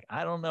myself, I was like,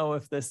 I don't know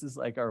if this is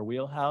like our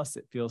wheelhouse.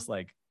 It feels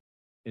like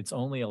it's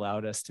only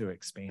allowed us to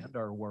expand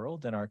our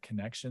world and our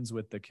connections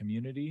with the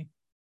community.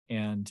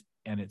 And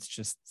it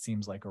just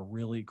seems like a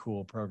really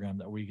cool program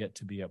that we get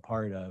to be a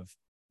part of,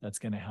 that's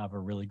going to have a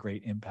really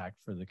great impact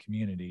for the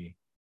community.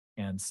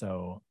 And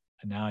so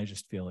now I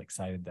just feel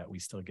excited that we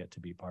still get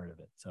to be part of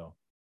it. So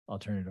I'll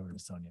turn it over to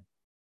Sonia.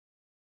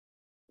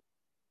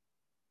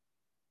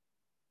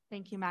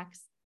 Thank you,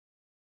 Max.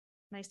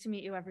 Nice to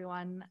meet you,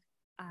 everyone.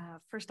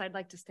 First, I'd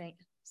like to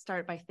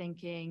start by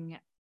thanking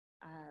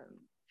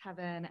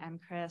Kevin and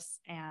Chris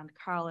and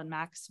Carl and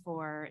Max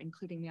for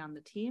including me on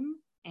the team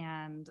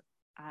and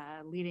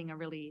leading a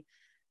really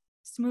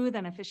smooth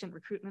and efficient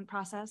recruitment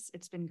process.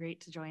 It's been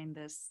great to join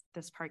this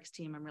parks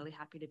team. I'm really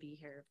happy to be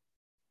here.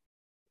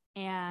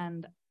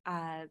 And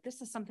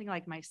this is something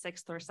like my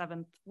 6th or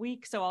 7th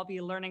week, so I'll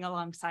be learning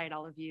alongside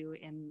all of you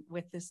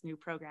with this new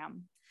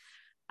program.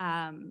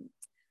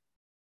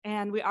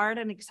 And we are at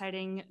an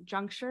exciting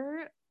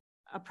juncture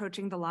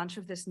approaching the launch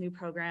of this new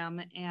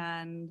program.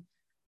 And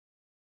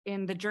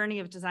in the journey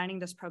of designing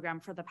this program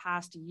for the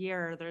past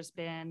year, there's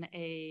been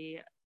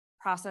a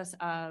process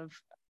of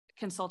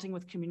consulting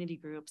with community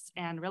groups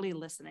and really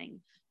listening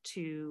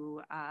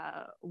to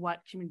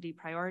what community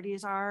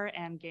priorities are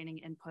and gaining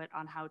input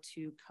on how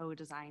to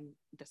co-design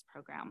this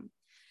program.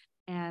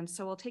 And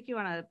so we'll take you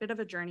on a bit of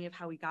a journey of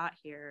how we got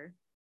here.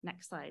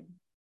 Next slide.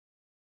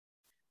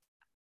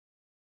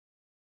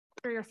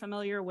 You're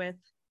familiar with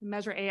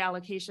Measure A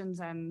allocations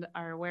and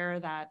are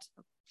aware that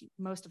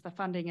most of the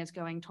funding is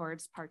going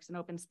towards parks and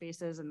open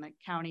spaces in the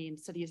county and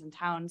cities and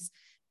towns.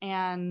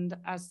 And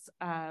as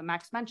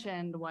Max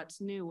mentioned,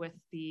 what's new with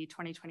the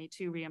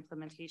 2022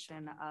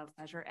 reimplementation of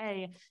Measure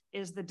A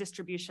is the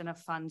distribution of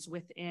funds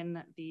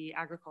within the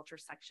agriculture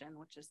section,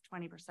 which is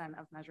 20%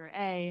 of Measure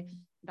A,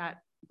 that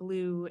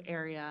blue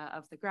area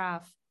of the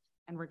graph.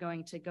 And we're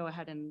going to go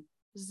ahead and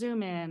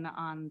zoom in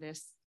on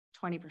this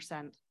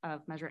 20%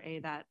 of Measure A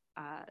that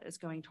is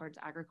going towards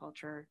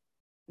agriculture.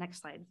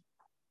 Next slide.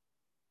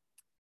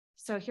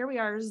 So here we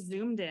are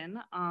zoomed in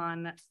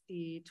on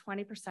the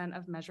 20%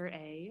 of Measure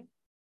A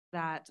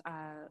that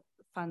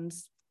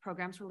funds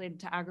programs related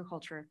to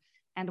agriculture.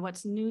 And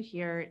what's new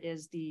here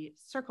is the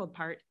circled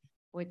part,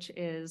 which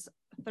is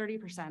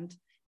 30%.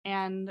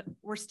 And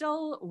we're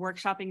still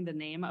workshopping the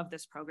name of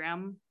this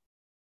program.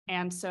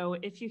 And so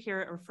if you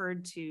hear it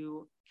referred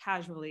to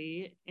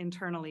casually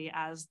internally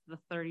as the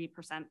 30%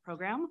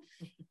 program,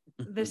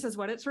 this is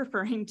what it's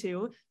referring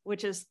to,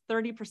 which is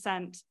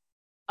 30%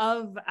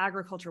 of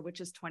agriculture,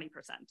 which is 20%.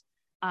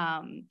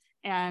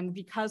 And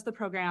because the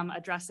program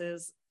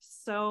addresses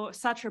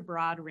such a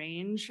broad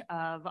range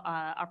of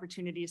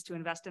opportunities to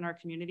invest in our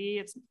community,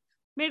 it's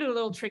made it a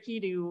little tricky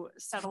to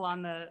settle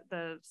on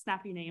the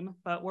snappy name,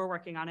 but we're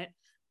working on it.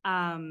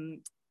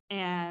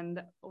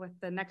 And with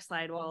the next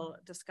slide, we'll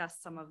discuss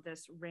some of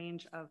this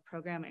range of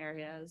program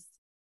areas.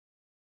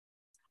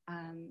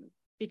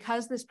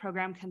 Because this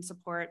program can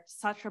support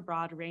such a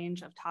broad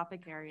range of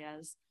topic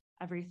areas,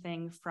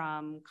 everything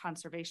from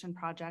conservation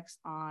projects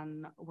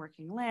on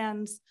working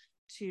lands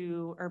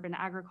to urban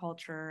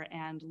agriculture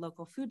and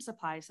local food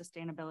supply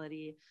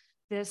sustainability,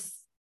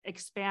 this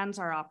expands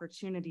our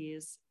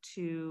opportunities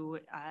to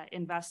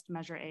invest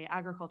Measure A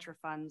agriculture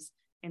funds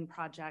in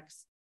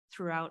projects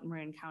throughout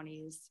Marin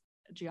County's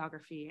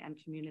geography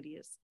and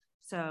communities.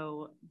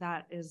 So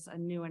that is a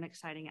new and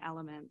exciting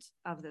element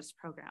of this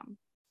program.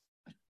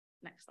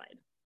 Next slide.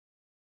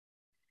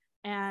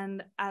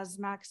 And as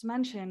Max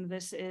mentioned,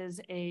 this is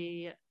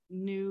a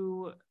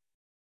new,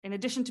 in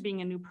addition to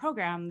being a new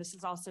program, this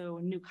is also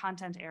a new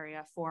content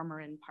area for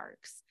Marin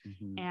Parks.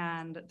 Mm-hmm.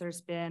 And there's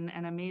been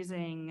an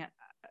amazing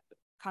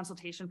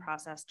consultation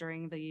process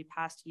during the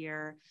past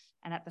year.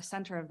 And at the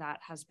center of that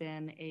has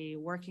been a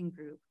working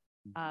group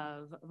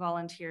of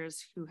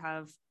volunteers who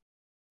have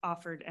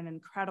offered an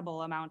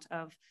incredible amount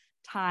of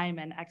time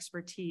and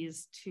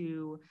expertise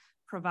to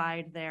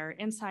provide their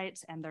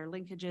insights and their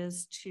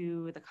linkages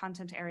to the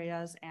content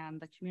areas and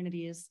the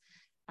communities.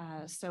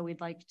 So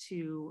we'd like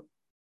to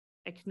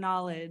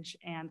acknowledge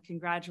and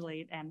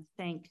congratulate and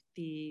thank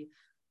the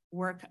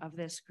work of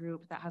this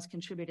group that has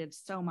contributed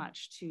so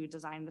much to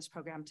design this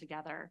program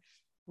together.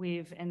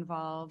 We've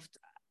involved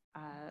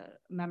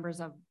members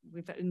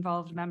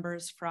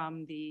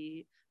from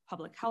the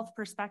public health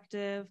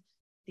perspective,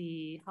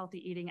 the Healthy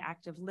Eating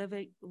Active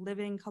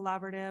Living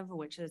Collaborative,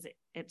 which is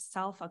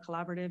itself a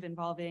collaborative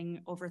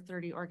involving over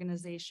 30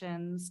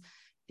 organizations,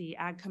 the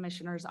Ag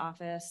Commissioner's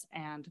Office,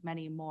 and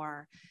many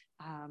more.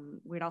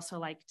 We'd also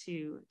like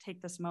to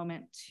take this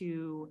moment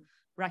to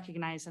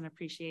recognize and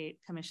appreciate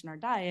Commissioner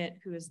Diet,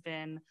 who has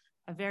been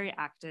a very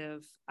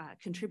active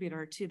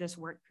contributor to this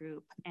work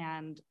group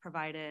and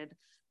provided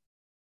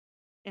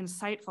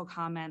insightful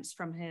comments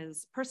from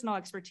his personal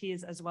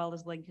expertise as well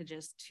as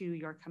linkages to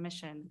your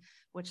commission,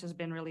 which has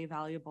been really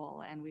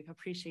valuable. And we've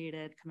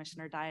appreciated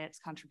Commissioner Diet's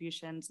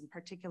contributions, in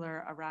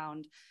particular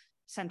around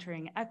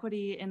centering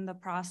equity in the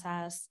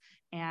process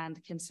and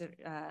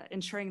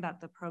ensuring that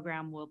the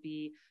program will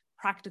be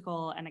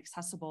practical and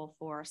accessible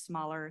for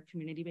smaller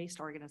community-based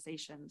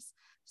organizations.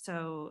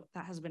 So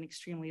that has been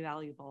extremely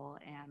valuable,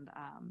 and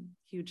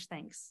huge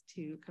thanks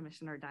to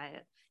Commissioner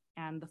Diet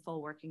and the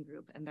full working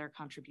group and their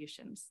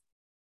contributions.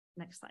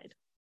 Next slide.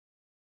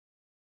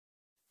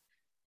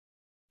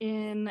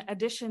 In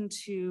addition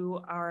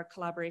to our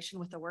collaboration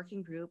with the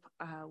working group,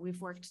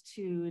 we've worked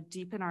to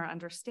deepen our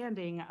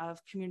understanding of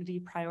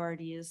community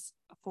priorities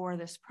for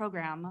this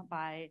program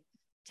by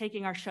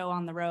taking our show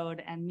on the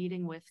road and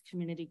meeting with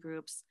community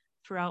groups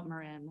throughout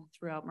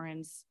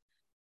Marin's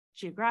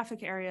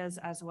geographic areas,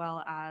 as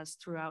well as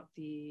throughout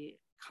the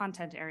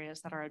content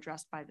areas that are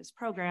addressed by this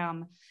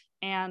program,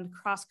 and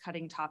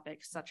cross-cutting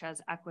topics such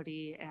as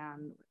equity.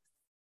 And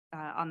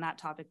on that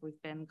topic,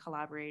 we've been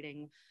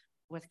collaborating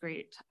with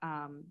great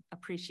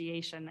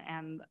appreciation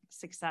and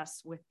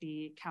success with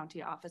the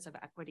County Office of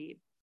Equity.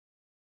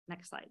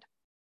 Next slide.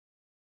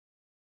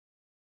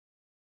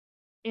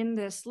 In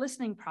this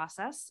listening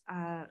process,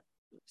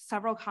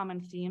 several common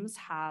themes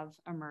have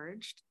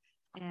emerged,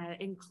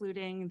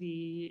 including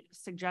the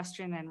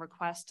suggestion and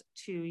request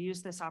to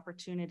use this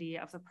opportunity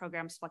of the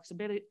program's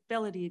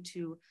flexibility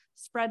to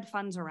spread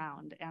funds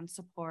around and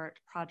support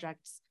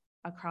projects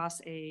across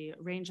a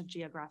range of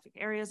geographic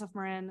areas of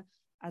Marin,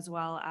 as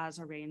well as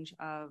a range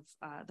of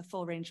the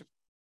full range of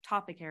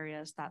topic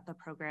areas that the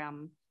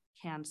program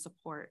can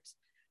support.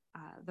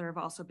 There have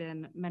also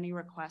been many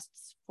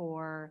requests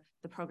for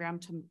the program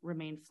to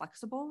remain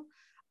flexible,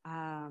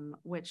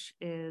 which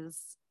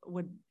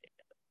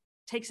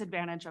takes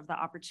advantage of the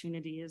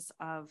opportunities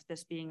of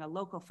this being a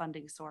local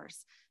funding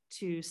source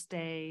to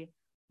stay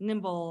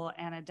nimble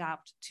and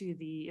adapt to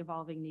the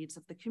evolving needs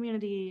of the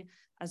community,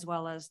 as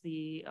well as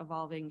the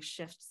evolving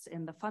shifts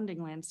in the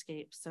funding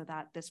landscape, so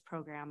that this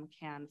program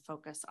can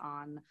focus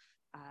on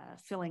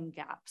filling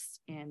gaps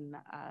in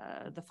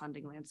the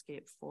funding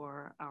landscape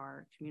for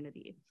our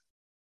community.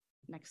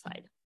 Next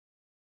slide.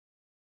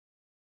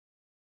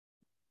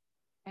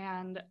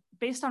 And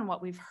based on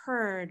what we've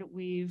heard,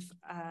 we've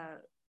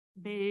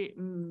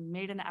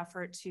made an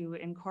effort to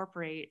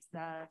incorporate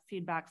the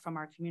feedback from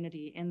our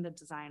community in the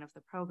design of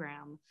the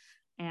program.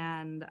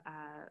 And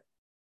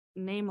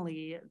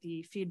namely,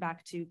 the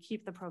feedback to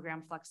keep the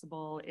program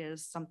flexible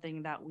is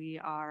something that we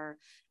are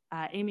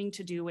aiming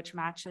to do, which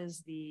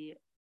matches the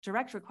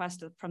direct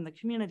request from the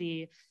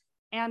community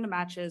and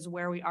matches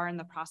where we are in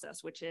the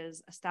process, which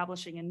is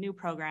establishing a new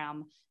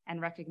program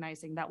and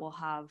recognizing that we'll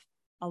have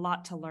a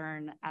lot to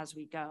learn as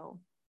we go.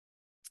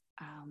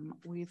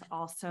 We've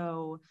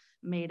also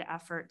made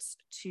efforts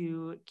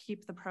to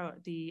keep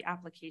the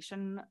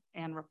application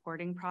and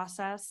reporting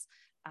process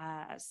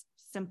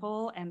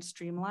simple and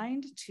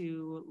streamlined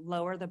to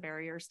lower the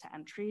barriers to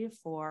entry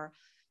for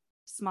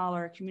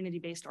smaller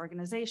community-based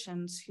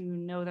organizations who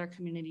know their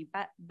community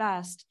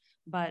best,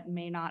 but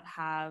may not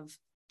have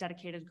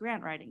dedicated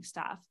grant writing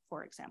staff,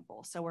 for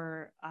example. So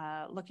we're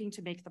looking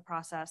to make the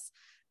process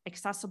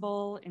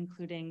accessible,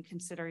 including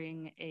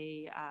considering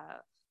a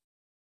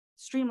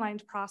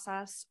streamlined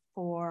process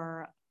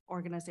for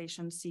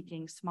organizations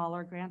seeking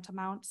smaller grant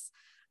amounts.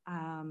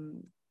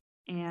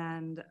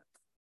 And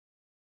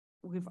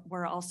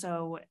we're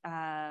also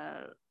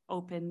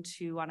open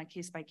to, on a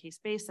case-by-case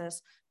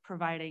basis,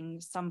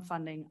 providing some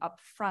funding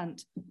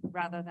upfront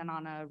rather than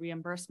on a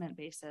reimbursement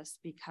basis,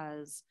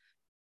 because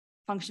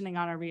functioning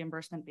on a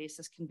reimbursement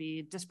basis can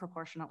be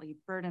disproportionately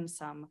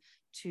burdensome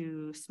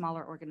to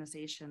smaller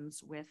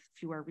organizations with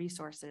fewer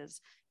resources.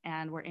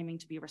 And we're aiming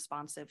to be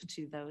responsive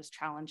to those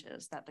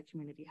challenges that the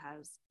community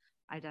has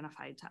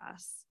identified to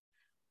us.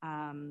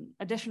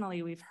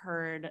 Additionally, we've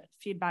heard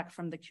feedback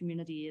from the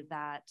community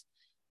that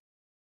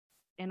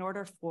in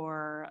order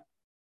for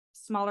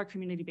smaller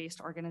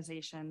community-based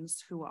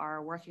organizations who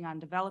are working on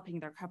developing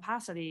their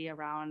capacity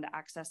around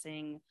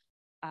accessing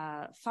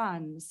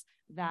funds,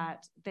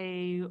 that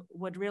they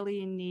would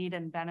really need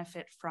and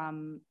benefit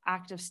from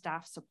active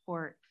staff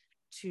support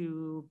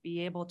to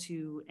be able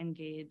to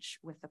engage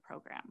with the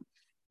program.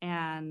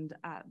 And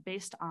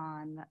based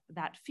on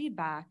that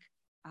feedback,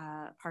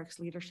 Parks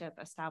leadership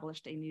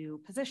established a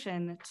new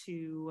position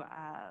to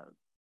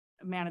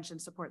manage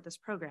and support this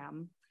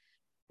program.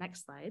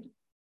 Next slide.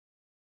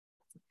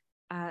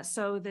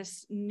 So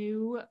this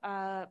new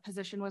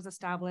position was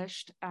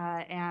established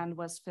and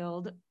was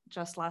filled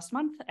just last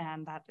month,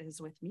 and that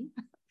is with me.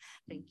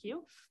 Thank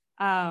you.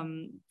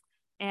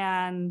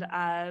 And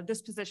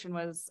this position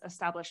was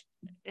established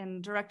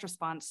in direct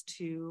response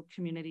to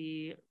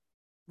community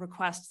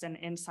requests and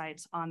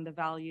insights on the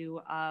value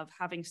of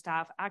having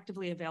staff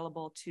actively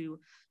available to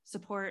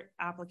support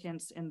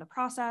applicants in the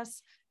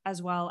process,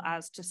 as well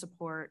as to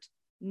support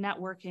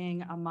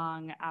networking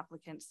among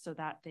applicants so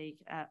that they,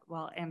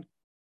 and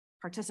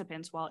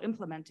participants while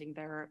implementing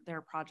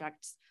their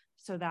projects,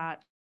 so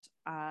that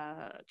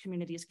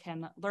communities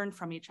can learn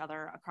from each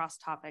other across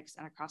topics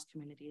and across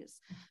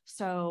communities.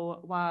 So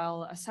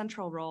while a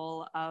central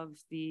role of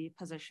the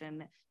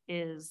position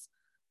is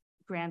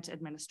grant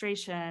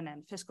administration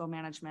and fiscal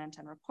management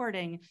and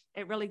reporting,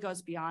 it really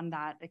goes beyond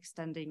that,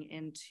 extending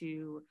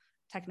into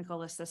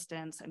technical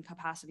assistance and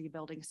capacity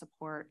building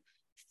support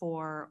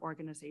for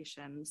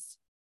organizations.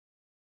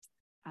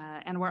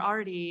 And we're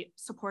already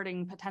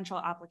supporting potential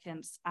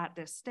applicants at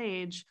this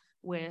stage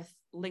with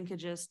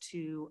linkages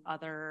to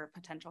other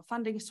potential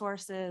funding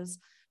sources,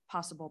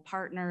 possible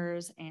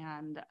partners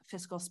and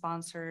fiscal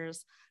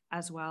sponsors,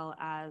 as well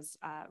as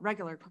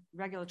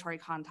regulatory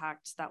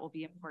contacts that will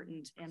be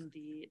important in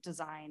the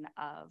design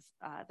of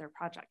their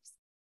projects.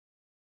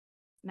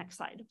 Next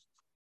slide.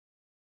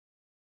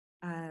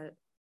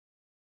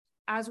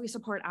 As we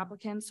support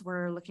applicants,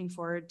 we're looking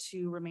forward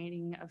to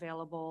remaining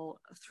available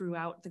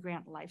throughout the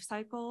grant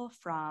lifecycle,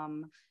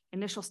 from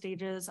initial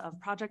stages of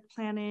project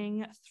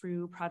planning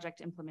through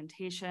project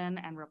implementation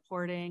and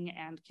reporting,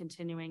 and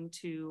continuing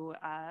to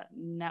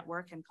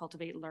network and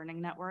cultivate learning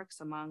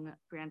networks among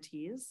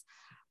grantees.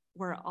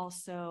 We're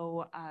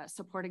also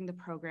supporting the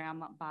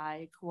program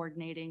by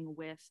coordinating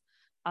with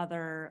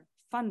other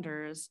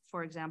funders.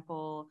 For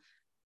example,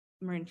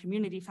 Marin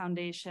Community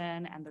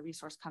Foundation and the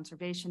Resource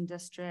Conservation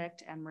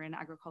District and Marin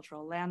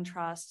Agricultural Land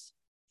Trust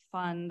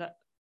fund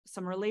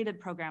some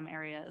related program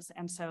areas.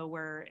 And so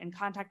we're in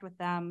contact with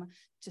them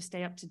to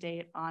stay up to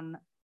date on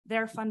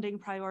their funding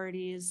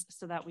priorities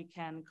so that we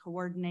can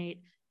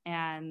coordinate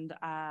and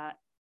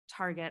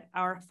target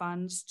our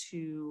funds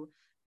to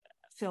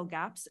fill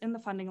gaps in the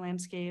funding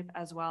landscape,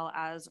 as well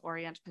as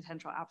orient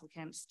potential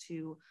applicants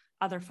to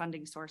other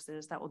funding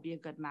sources that will be a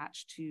good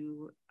match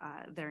to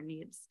their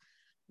needs.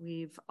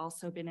 We've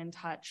also been in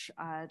touch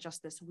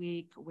just this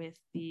week with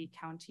the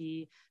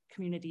County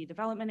Community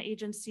Development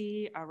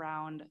Agency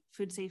around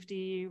food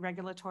safety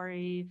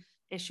regulatory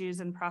issues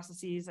and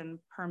processes and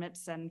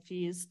permits and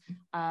fees,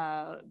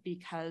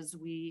 because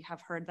we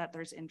have heard that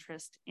there's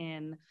interest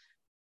in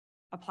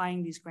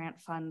applying these grant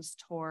funds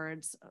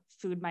towards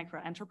food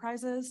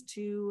microenterprises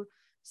to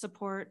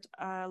support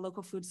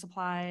local food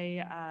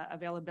supply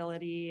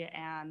availability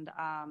and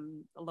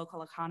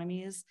local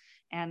economies.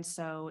 And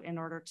so in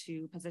order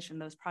to position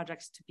those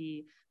projects to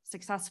be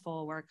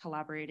successful, we're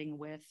collaborating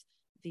with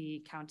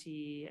the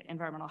County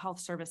Environmental Health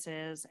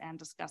Services and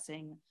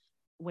discussing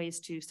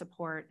ways to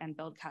support and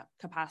build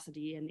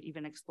capacity, and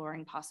even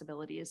exploring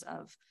possibilities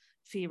of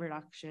fee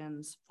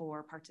reductions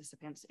for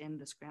participants in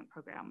this grant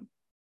program.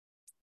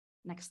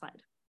 Next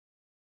slide.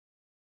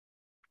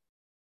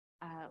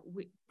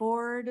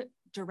 Board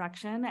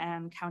direction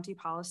and county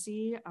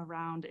policy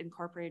around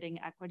incorporating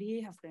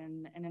equity have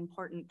been an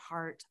important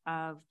part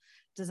of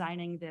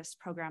designing this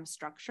program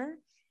structure.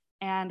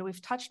 And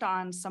we've touched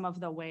on some of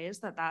the ways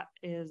that that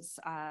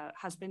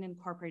has been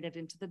incorporated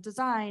into the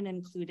design,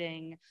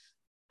 including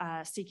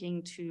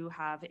seeking to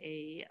have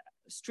a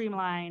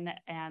streamline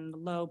and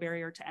low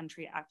barrier to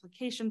entry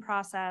application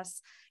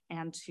process,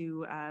 and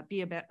to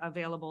be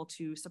available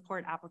to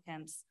support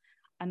applicants.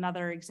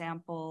 Another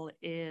example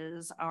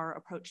is our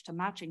approach to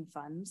matching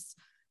funds.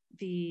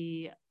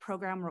 The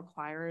program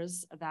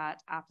requires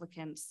that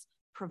applicants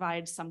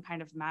provide some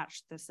kind of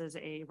match. This is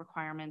a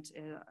requirement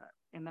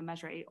in the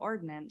Measure A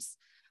ordinance.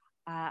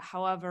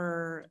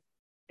 However,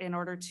 in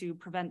order to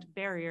prevent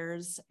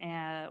barriers,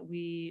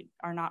 we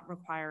are not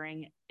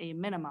requiring a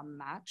minimum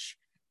match.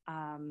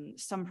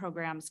 Some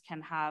programs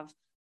can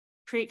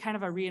create kind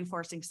of a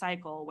reinforcing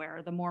cycle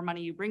where the more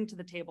money you bring to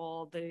the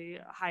table, the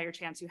higher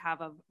chance you have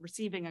of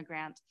receiving a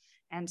grant.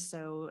 And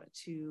so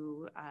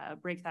to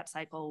break that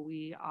cycle,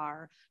 we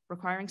are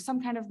requiring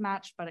some kind of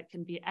match, but it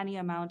can be any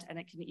amount, and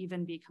it can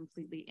even be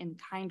completely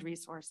in-kind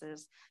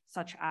resources,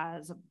 such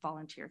as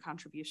volunteer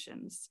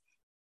contributions.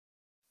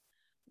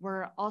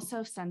 We're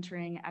also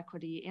centering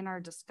equity in our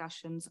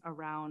discussions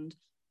around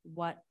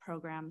what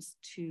programs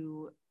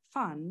to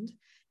fund,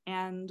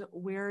 and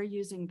we're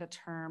using the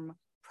term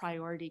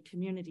priority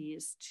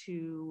communities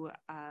to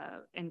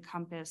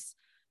encompass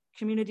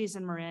communities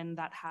in Marin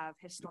that have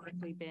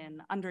historically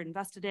been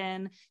underinvested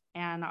in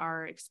and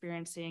are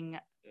experiencing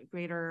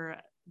greater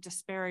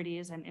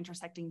disparities and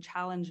intersecting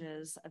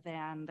challenges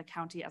than the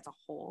county as a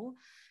whole.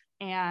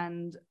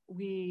 And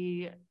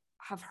we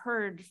have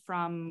heard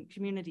from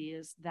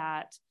communities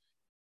that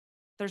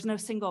there's no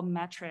single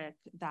metric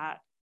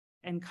that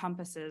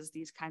encompasses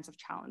these kinds of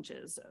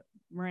challenges.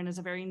 Marin is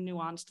a very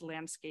nuanced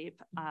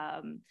landscape.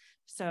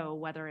 So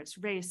whether it's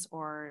race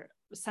or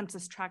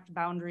census tract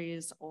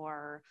boundaries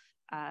or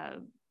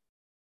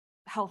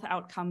health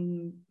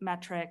outcome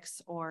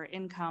metrics or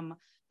income,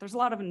 there's a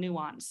lot of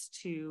nuance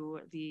to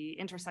the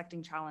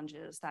intersecting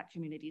challenges that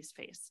communities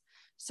face.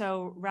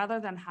 So rather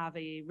than have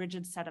a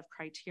rigid set of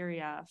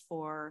criteria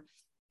for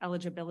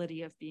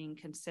eligibility of being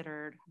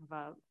considered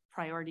a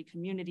priority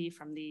community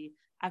from the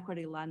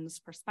equity lens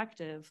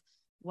perspective,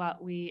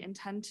 what we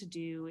intend to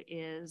do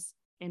is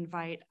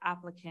invite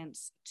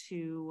applicants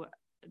to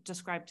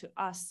describe to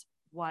us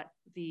what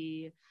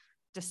the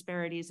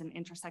disparities and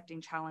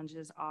intersecting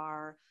challenges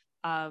are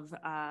of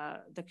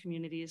the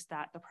communities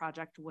that the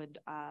project would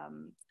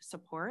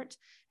support.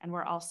 And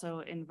we're also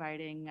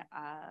inviting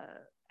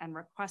and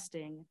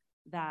requesting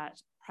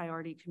that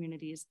priority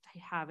communities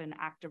have an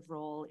active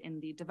role in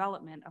the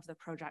development of the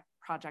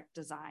project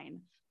design.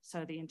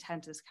 So the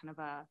intent is kind of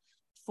a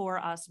for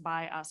us,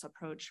 by us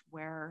approach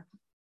where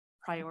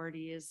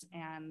priorities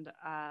and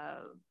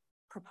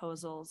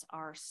proposals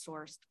are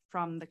sourced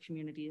from the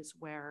communities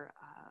where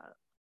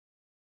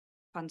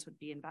funds would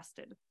be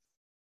invested.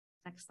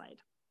 Next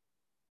slide.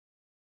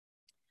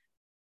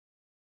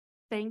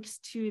 Thanks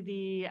to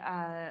the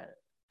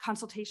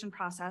consultation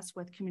process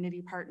with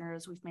community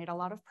partners, we've made a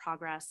lot of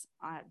progress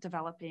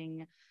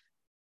developing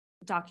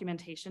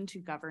documentation to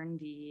govern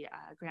the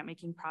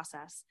grant-making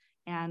process.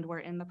 And we're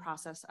in the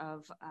process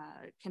of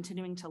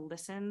continuing to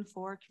listen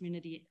for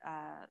community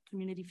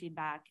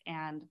feedback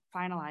and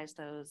finalize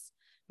those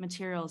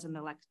materials in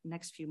the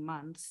next few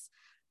months.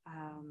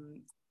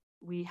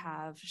 We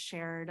have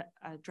shared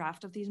a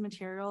draft of these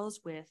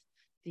materials with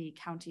the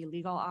County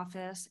Legal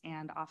Office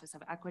and Office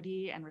of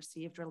Equity and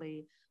received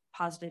really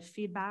positive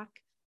feedback.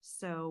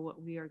 So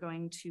we are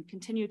going to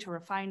continue to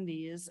refine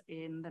these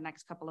in the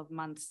next couple of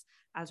months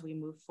as we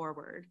move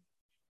forward.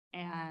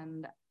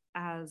 And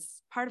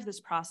as part of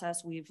this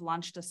process, we've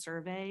launched a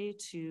survey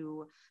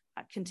to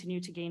continue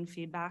to gain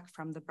feedback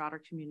from the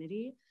broader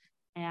community.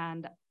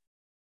 And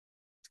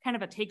it's kind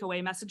of a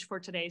takeaway message for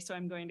today, so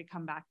I'm going to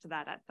come back to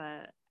that at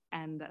the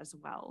end as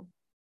well.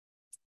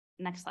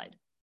 Next slide,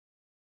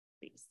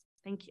 please.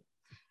 Thank you.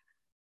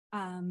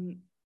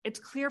 It's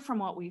clear from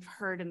what we've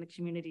heard in the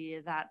community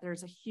that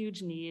there's a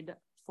huge need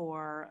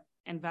for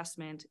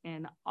investment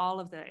in all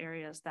of the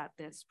areas that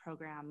this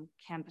program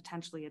can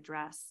potentially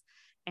address.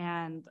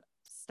 And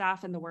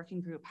staff in the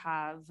working group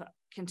have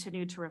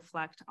continued to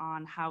reflect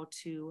on how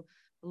to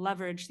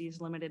leverage these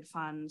limited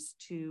funds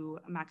to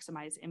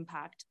maximize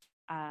impact.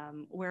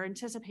 We're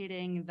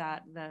anticipating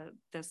that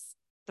this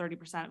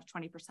 30% of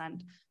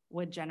 20%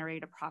 would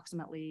generate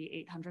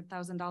approximately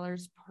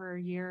 $800,000 per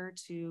year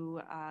to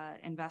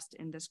invest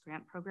in this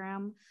grant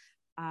program.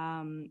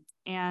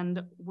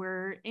 And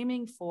we're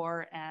aiming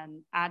for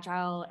an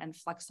agile and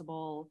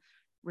flexible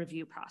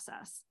review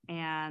process.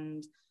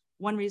 And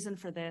one reason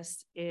for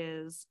this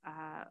is,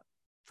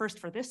 first,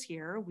 for this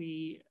year,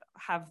 we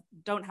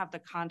don't have the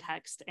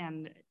context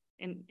and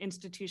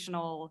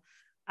institutional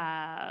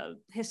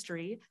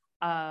history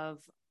of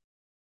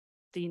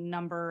the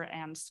number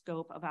and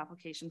scope of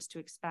applications to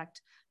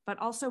expect, but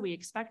also we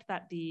expect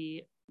that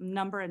the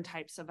number and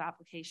types of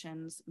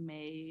applications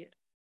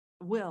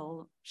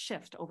will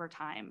shift over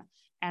time,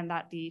 and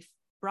that the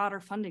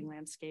broader funding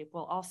landscape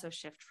will also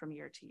shift from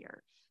year to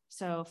year.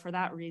 So for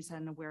that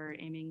reason, we're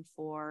aiming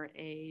for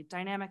a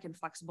dynamic and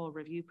flexible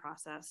review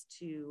process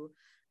to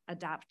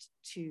adapt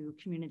to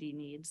community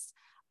needs.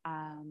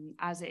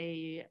 As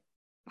a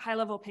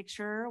high-level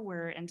picture,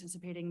 we're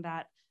anticipating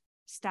that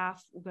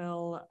staff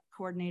will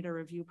coordinate a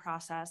review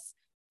process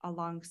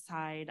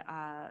alongside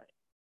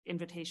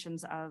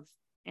invitations of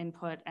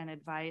input and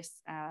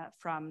advice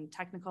from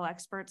technical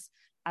experts,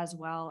 as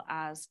well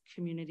as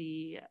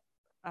community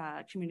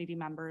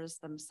members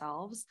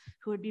themselves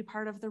who would be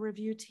part of the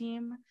review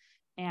team.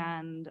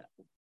 And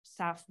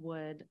staff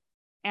would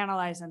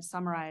analyze and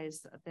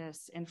summarize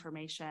this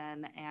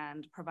information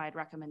and provide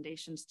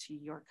recommendations to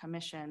your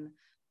commission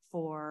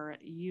for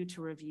you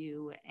to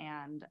review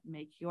and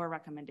make your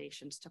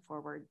recommendations to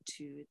forward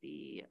to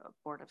the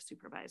Board of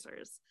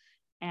Supervisors.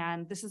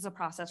 And this is a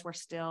process we're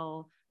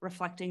still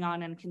reflecting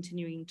on and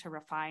continuing to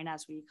refine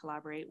as we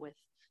collaborate with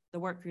the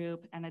work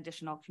group and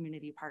additional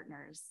community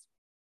partners.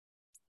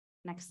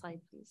 Next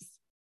slide, please.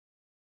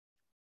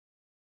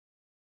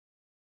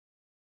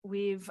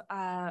 We've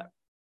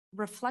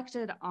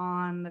reflected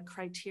on the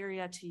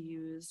criteria to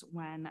use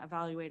when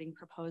evaluating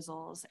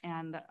proposals,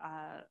 and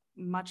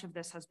much of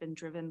this has been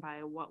driven by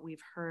what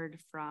we've heard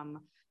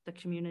from the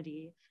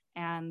community.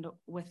 And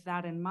with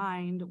that in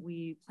mind,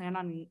 we plan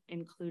on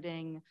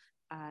including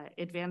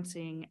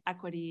advancing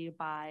equity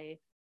by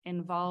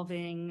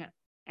involving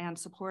and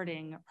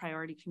supporting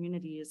priority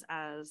communities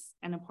as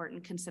an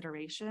important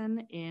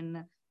consideration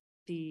in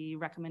the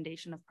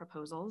recommendation of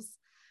proposals.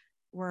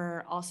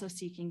 We're also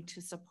seeking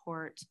to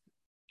support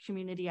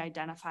community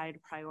identified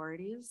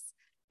priorities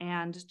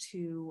and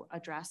to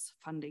address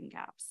funding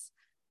gaps.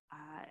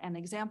 An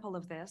example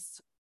of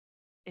this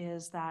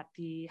is that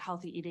the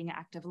Healthy Eating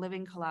Active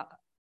Living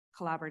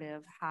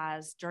Collaborative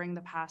has, during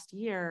the past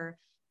year,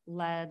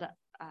 led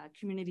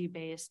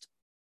community-based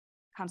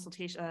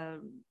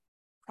consultation,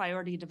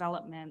 priority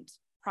development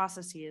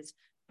processes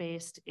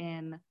based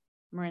in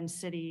Marin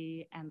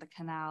City and the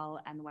Canal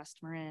and West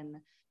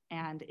Marin.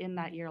 And in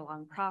that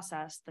year-long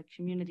process, the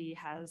community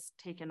has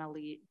taken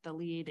the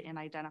lead in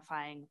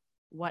identifying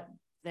what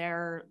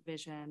their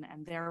vision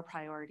and their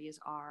priorities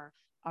are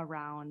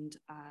around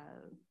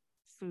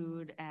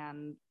food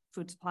and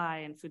food supply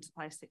and food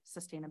supply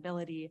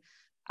sustainability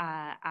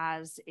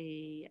as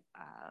a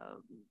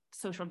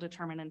social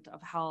determinant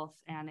of health,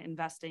 and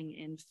investing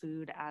in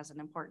food as an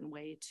important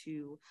way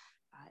to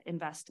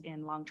invest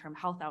in long-term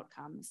health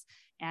outcomes.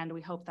 And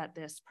we hope that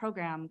this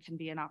program can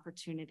be an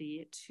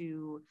opportunity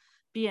to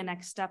be a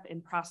next step in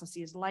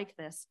processes like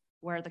this,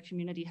 where the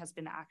community has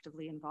been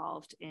actively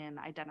involved in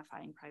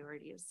identifying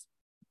priorities.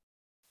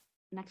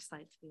 Next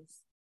slide, please.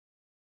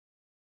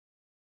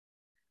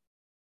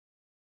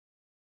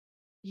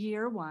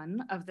 Year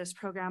one of this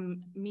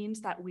program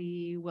means that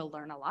we will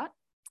learn a lot.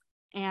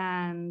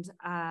 And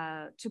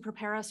to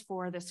prepare us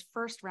for this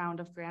first round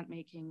of grant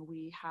making,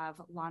 we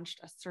have launched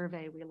a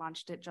survey. We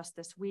launched it just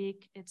this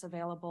week. It's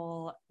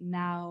available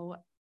now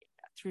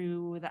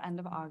through the end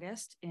of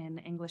August in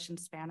English and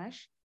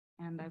Spanish.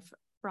 And I've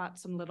brought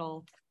some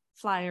little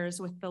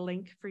flyers with the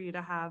link for you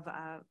to have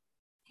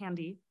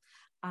handy.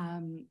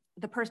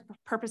 The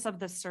purpose of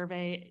this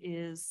survey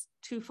is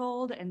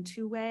twofold and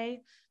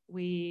two-way.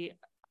 We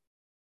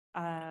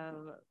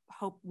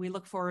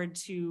look forward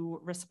to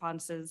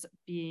responses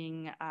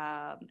being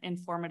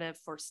informative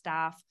for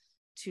staff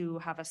to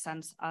have a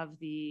sense of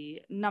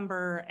the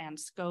number and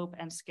scope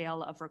and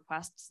scale of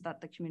requests that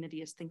the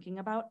community is thinking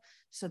about,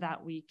 so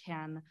that we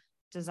can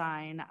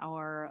design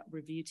our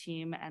review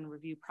team and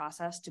review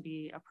process to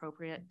be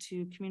appropriate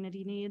to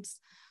community needs.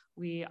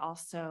 We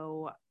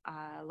also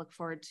look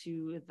forward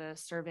to the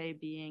survey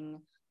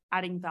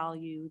adding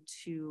value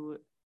to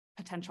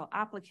potential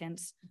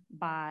applicants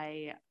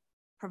by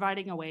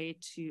providing a way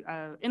to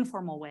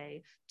informal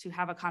way to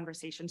have a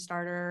conversation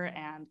starter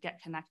and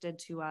get connected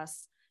to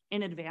us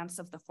in advance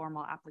of the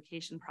formal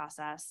application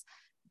process.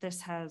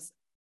 This has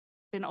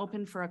been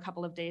open for a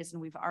couple of days,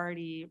 and we've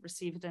already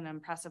received an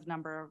impressive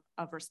number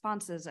of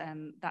responses,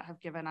 and that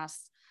have given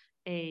us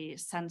a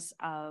sense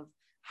of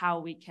how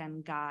we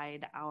can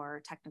guide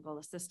our technical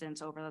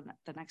assistance over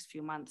the next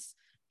few months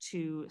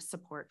to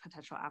support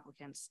potential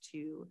applicants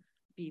to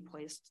be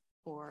placed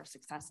for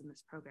success in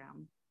this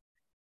program.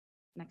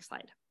 Next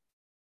slide.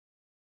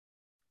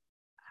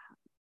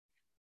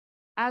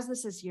 As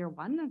this is year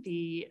one,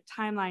 the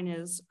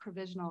timeline is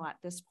provisional at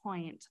this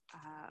point,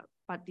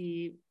 but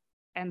the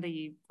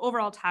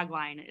overall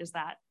tagline is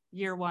that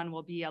year one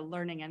will be a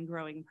learning and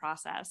growing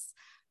process.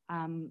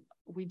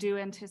 We do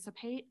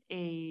anticipate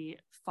a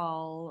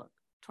fall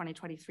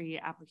 2023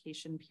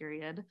 application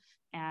period,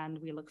 and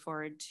we look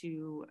forward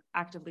to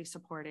actively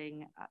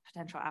supporting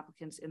potential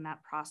applicants in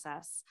that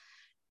process.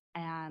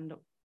 And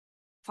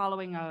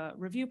following a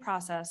review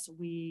process,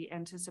 we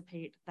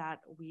anticipate that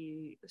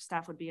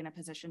staff would be in a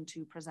position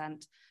to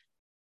present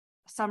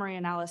summary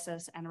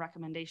analysis and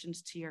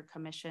recommendations to your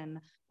commission.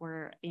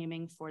 We're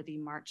aiming for the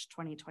March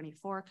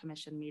 2024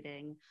 commission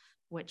meeting,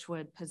 which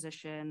would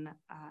position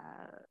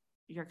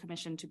your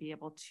commission to be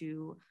able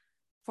to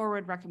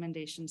forward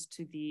recommendations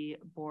to the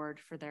board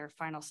for their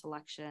final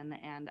selection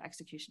and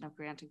execution of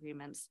grant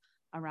agreements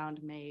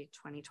around May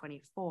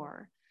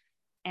 2024.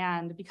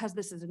 And because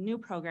this is a new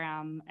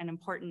program, an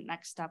important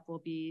next step will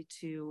be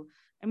to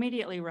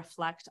immediately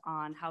reflect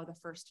on how the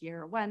first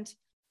year went,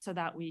 so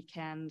that we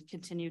can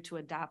continue to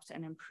adapt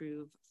and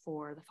improve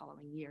for the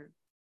following year.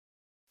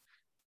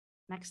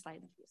 Next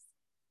slide, please.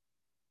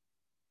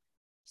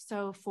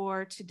 So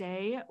for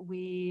today,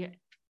 we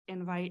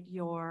invite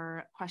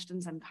your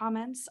questions and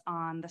comments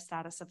on the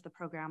status of the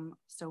program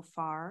so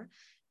far,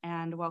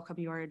 and welcome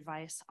your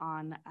advice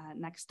on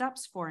next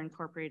steps for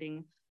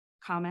incorporating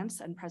comments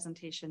and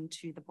presentation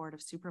to the Board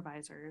of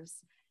Supervisors.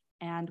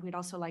 And we'd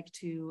also like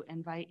to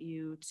invite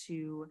you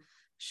to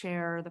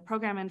share the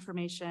program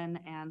information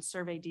and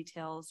survey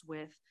details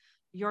with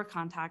your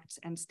contacts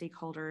and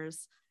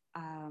stakeholders.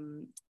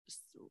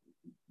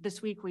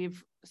 This week,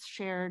 we've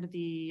shared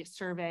the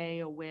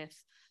survey with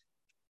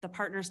the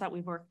partners that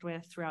we've worked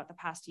with throughout the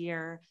past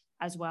year,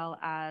 as well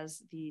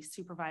as the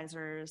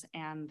supervisors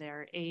and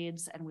their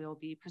aides, and we will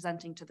be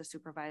presenting to the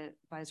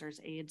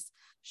supervisors' aides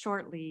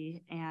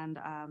shortly, and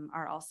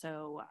are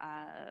also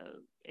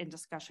in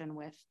discussion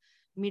with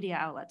media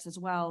outlets as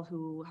well,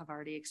 who have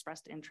already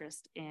expressed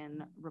interest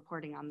in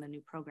reporting on the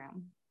new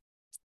program.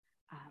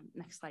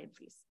 Next slide,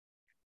 please.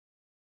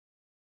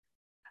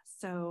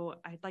 So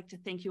I'd like to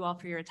thank you all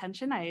for your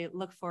attention. I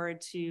look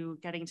forward to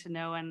getting to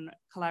know and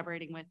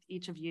collaborating with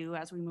each of you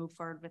as we move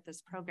forward with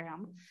this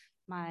program.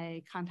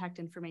 My contact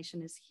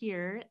information is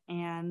here,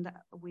 and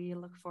we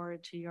look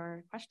forward to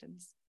your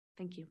questions.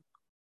 Thank you.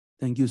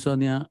 Thank you,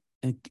 Sonia.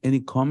 Any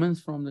comments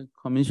from the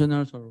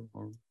commissioners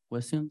or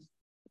questions?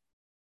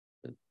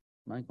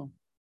 Michael?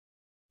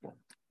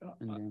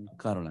 And then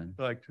Caroline.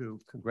 I'd like to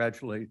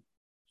congratulate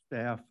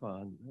staff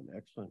on an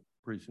excellent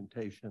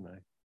presentation. I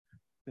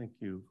think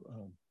you've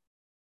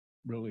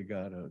really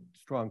got a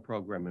strong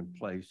program in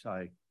place.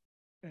 I,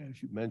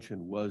 as you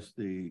mentioned, was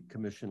the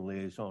commission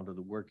liaison to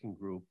the working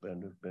group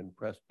and have been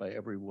impressed by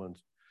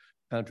everyone's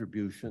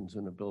contributions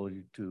and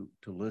ability to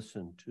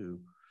listen to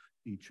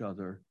each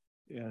other.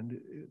 And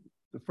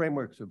the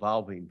framework's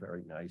evolving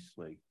very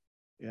nicely.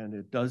 And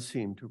it does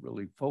seem to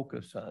really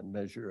focus on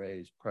Measure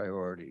A's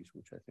priorities,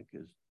 which I think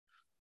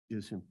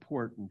is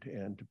important,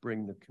 and to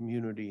bring the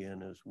community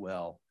in as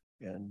well.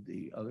 And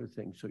the other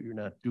thing, so you're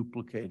not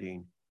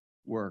duplicating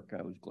work.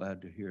 I was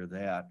glad to hear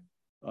that.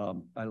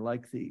 I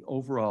like the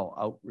overall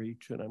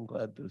outreach, and I'm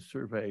glad the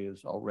survey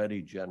is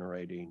already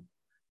generating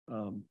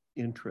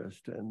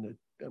interest, and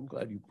I'm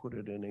glad you put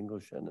it in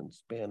English and in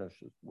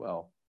Spanish as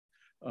well.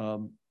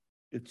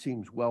 It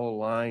seems well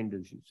aligned,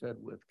 as you said,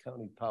 with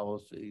county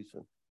policies,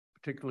 and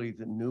particularly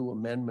the new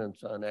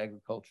amendments on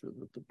agriculture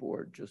that the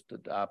board just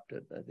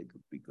adopted. I think it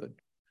would be good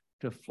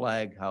to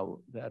flag how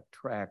that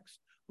tracks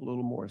a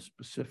little more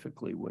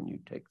specifically when you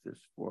take this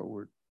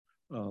forward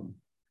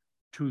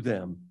to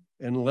them.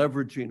 And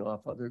leveraging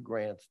off other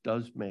grants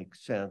does make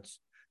sense.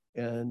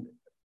 And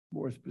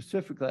more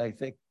specifically, I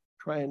think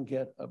try and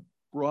get a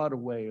broad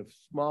array of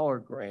smaller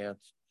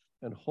grants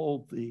and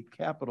hold the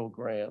capital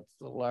grants,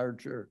 the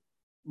larger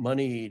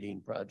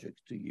money-eating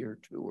projects, to year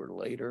 2 or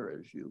later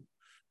as you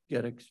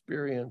get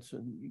experience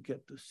and you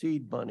get the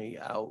seed money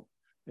out,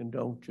 and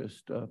don't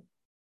just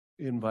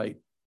invite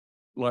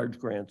large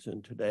grants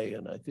in today.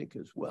 And I think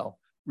as well,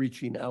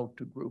 reaching out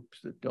to groups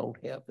that don't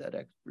have that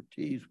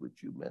expertise,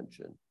 which you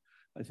mentioned,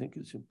 I think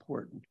is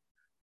important.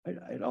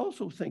 I'd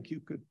also think you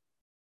could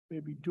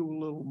maybe do a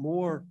little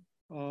more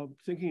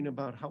thinking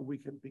about how we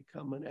can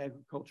become an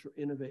agriculture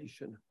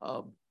innovation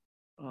hub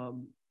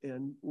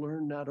and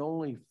learn not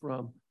only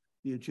from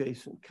the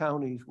adjacent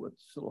counties, what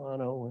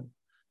Solano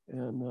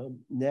and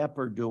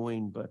Napa are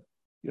doing, but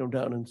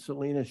down in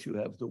Salinas, you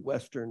have the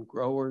Western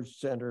Growers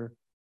Center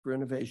for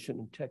Innovation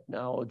and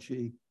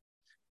Technology.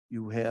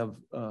 You have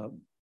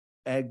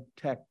Ag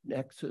Tech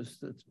Nexus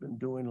that's been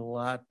doing a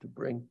lot to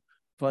bring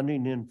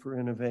funding in for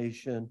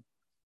innovation.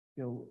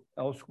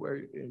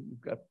 Elsewhere,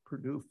 you've got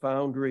Purdue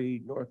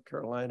Foundry, North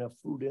Carolina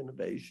Food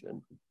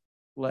Innovation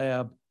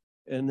Lab,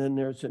 and then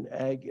there's an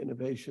Ag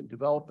Innovation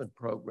Development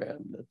Program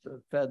that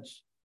the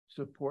feds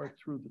support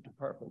through the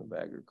Department of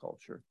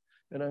Agriculture.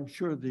 And I'm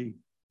sure the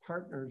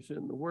partners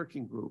in the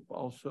working group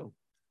also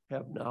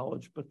have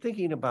knowledge, but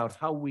thinking about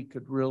how we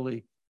could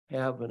really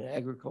have an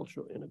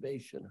agricultural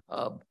innovation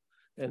hub,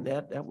 and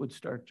that would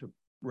start to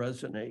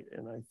resonate,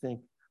 and I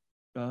think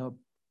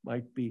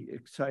might be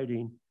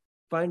exciting.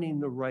 Finding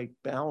the right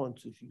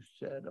balance, as you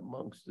said,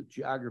 amongst the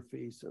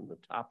geographies and the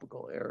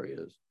topical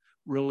areas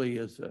really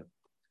is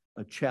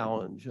a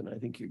challenge, and I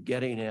think you're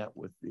getting at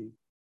with the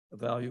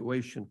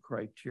evaluation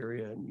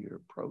criteria, and your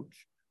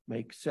approach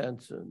makes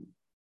sense, and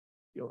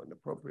an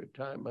appropriate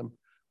time. I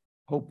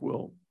hope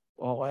we'll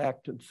all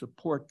act and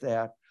support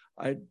that.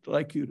 I'd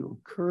like you to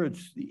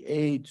encourage the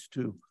aides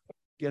to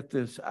get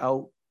this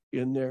out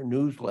in their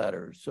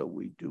newsletters so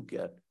we do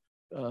get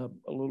a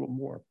little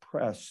more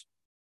press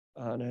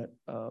on it.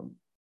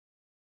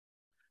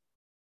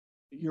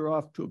 You're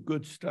off to a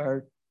good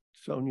start.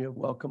 Sonia,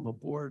 welcome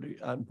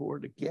on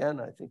board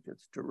again. I think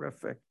it's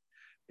terrific,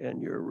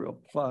 and you're a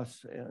real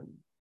plus. And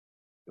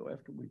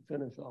after we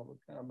finish all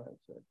the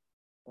comments, I'd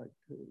like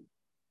to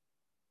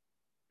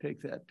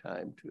take that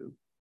time to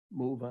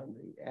move on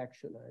the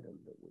action item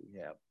that we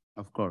have.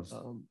 Of course.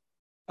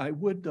 I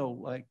would, though,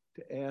 like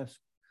to ask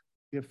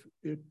if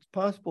it's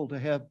possible to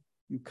have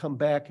you come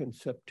back in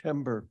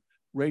September,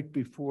 right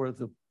before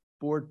the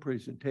board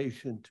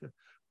presentation, to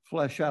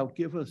flesh out,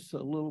 give us a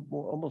little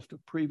more, almost a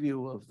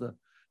preview of the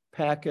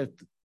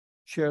packet,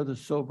 share the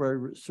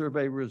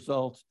survey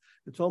results.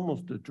 It's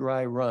almost a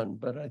dry run,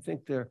 but I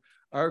think there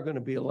are going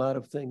to be a lot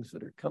of things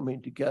that are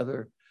coming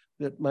together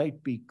that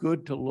might be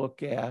good to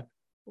look at,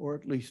 or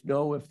at least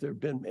know if there have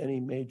been any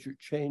major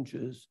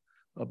changes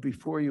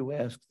before you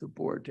ask the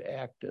board to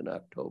act in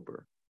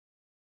October.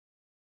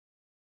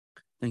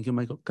 Thank you,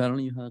 Michael.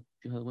 Carolyn, you had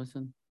a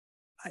question?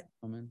 I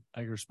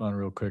can respond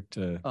real quick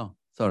to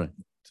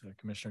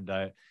Commissioner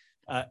Diet.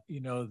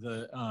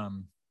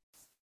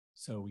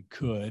 So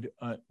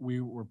we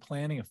were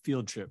planning a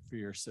field trip for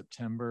your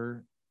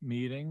September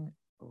meeting.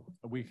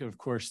 We could, of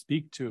course,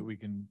 speak to it. We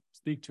can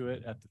speak to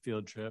it at the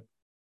field trip.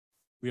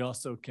 We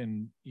also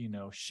can,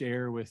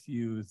 share with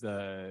you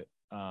the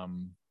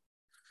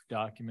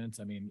documents.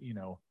 I mean,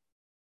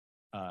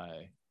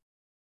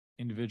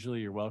 individually,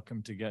 you're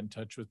welcome to get in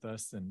touch with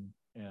us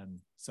and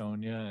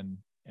Sonia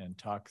and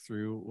talk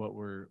through what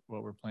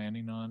we're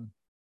planning on.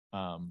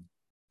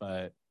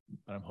 But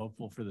I'm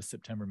hopeful for the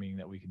September meeting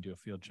that we can do a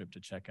field trip to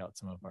check out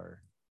some of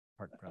our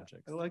park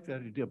projects. I like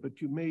that idea,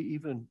 but you may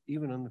even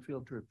on the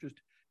field trip,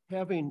 just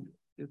having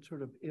it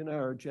sort of in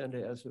our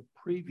agenda as a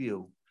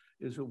preview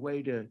is a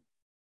way to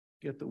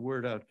get the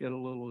word out, get a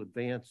little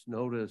advance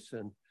notice,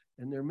 and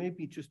And there may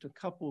be just a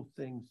couple of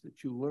things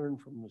that you learn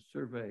from the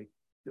survey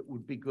that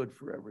would be good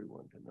for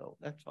everyone to know.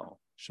 That's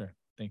all. Sure.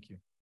 Thank you.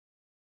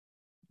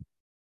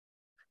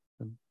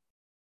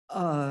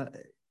 I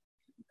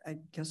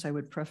guess I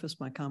would preface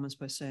my comments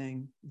by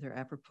saying they're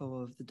apropos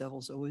of the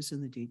devil's always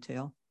in the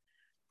detail.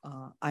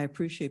 I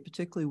appreciate,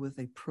 particularly with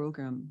a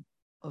program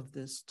of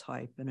this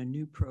type and a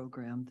new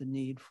program, the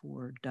need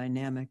for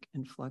dynamic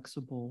and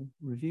flexible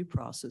review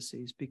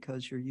processes,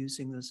 because you're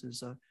using this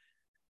as a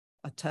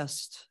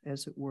test,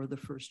 as it were, the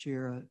first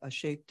year, a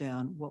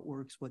shakedown, what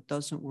works, what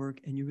doesn't work,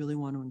 and you really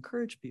want to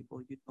encourage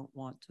people. You don't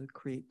want to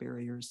create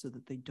barriers so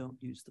that they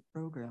don't use the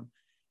program.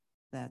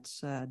 That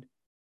said,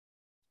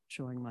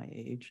 showing my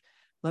age,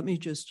 let me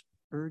just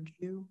urge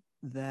you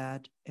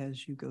that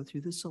as you go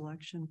through the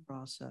selection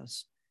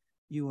process,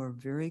 you are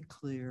very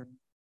clear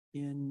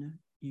in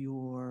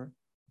your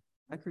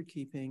record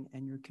keeping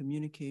and your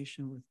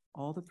communication with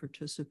all the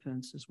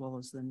participants, as well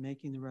as then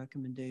making the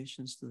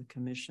recommendations to the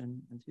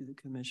commission and through the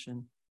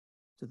commission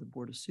to the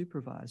Board of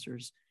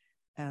Supervisors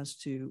as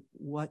to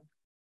what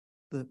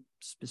the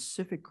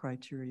specific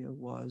criteria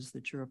was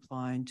that you're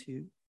applying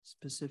to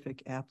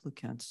specific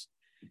applicants.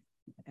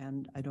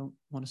 And I don't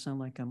want to sound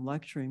like I'm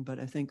lecturing, but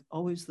I think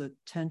always the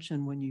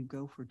tension when you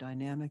go for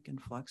dynamic and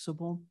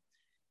flexible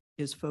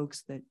is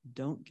folks that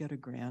don't get a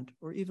grant,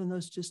 or even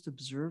those just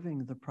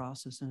observing the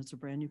process, and it's a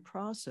brand new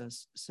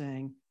process,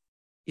 saying,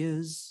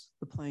 is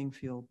the playing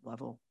field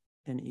level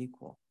and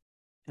equal?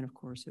 And of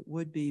course it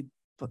would be,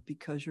 but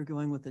because you're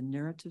going with a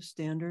narrative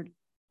standard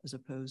as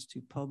opposed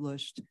to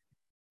published,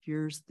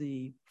 here's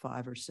the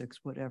 5 or 6,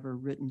 whatever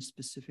written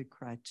specific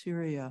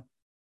criteria,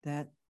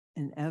 that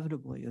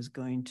inevitably is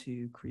going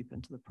to creep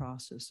into the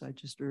process. I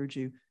just urge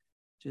you,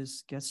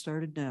 just get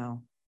started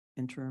now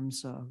in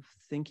terms of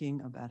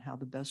thinking about how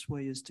the best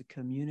way is to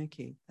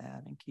communicate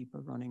that and keep a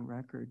running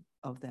record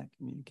of that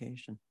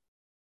communication.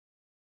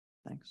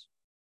 Thanks.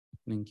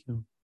 Thank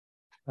you.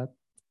 Pat?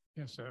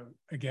 Yes,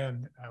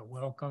 again,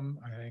 welcome.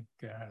 I think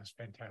it's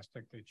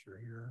fantastic that you're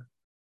here,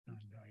 and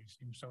you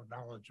seem so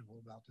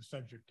knowledgeable about the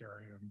subject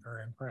area. I'm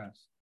very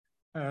impressed.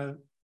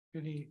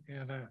 Vinny,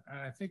 and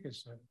I think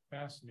it's a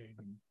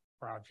fascinating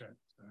project,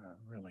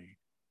 really.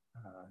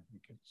 I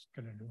think it's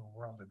going to do a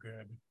world of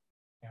good.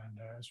 And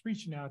it's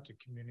reaching out to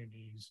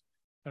communities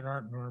that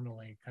aren't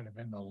normally kind of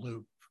in the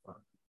loop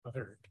for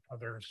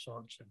other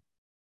sorts of,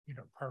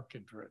 park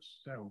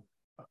interests. So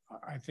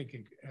I think,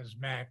 as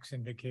Max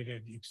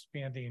indicated,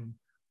 expanding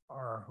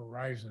our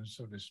horizons,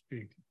 so to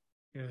speak,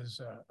 is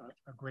a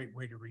great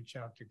way to reach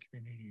out to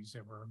communities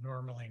that we're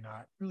normally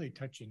not really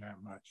touching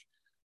that much.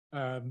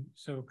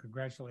 So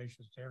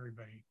congratulations to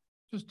everybody.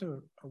 Just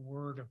a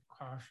word of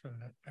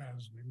caution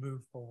as we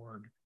move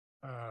forward.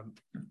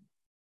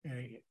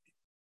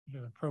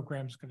 The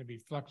program's going to be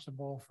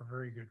flexible for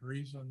very good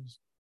reasons,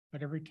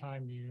 but every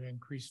time you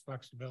increase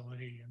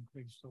flexibility, you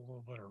increase a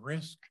little bit of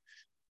risk.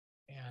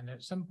 And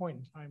at some point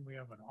in time, we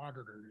have an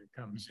auditor that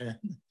comes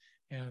in,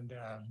 and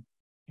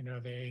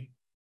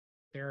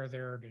they're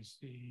there to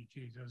see,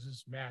 gee, does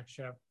this match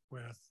up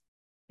with,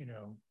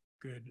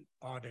 good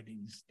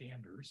auditing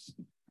standards?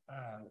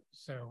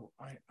 So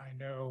I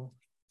know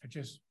I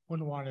just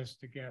wouldn't want us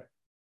to get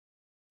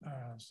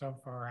so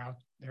far out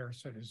there,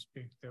 so to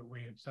speak, that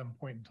we at some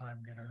point in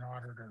time get an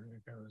auditor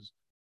that goes,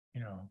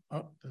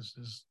 oh, this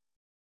is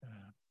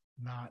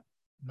not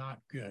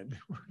good.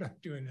 We're not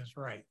doing this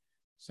right.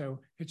 So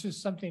it's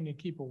just something to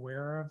keep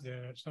aware of,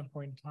 that at some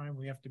point in time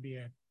we have to be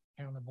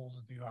accountable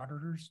to the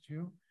auditors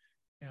too.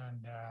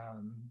 And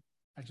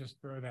I just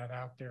throw that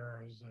out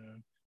there as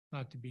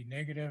not to be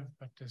negative,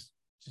 but just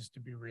to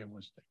be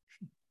realistic.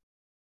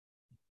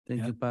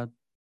 Thank you, Pat.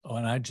 Oh,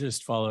 and I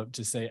just follow up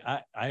to say,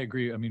 I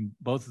agree. I mean,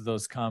 both of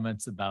those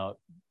comments about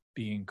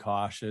being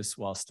cautious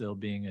while still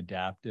being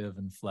adaptive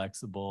and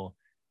flexible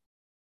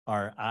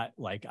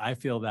I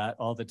feel that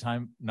all the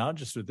time, not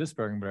just with this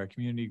program, but our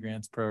community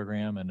grants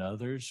program and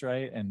others,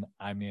 right? And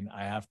I mean,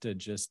 I have to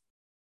just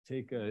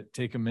take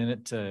a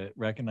minute to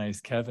recognize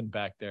Kevin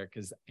back there,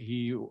 because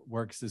he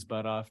works his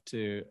butt off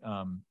to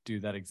do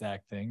that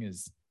exact thing,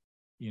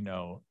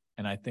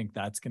 and I think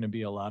that's going to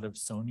be a lot of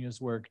Sonia's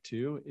work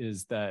too,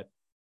 is that,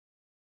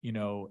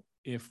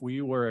 if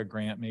we were a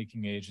grant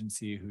making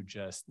agency who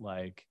just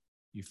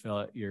you fill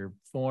out your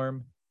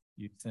form,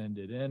 you send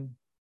it in,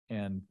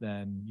 and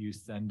then you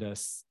send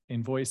us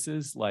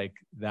invoices,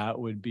 that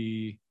would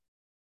be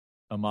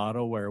a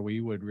model where we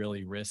would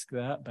really risk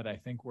that. But I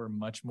think we're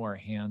much more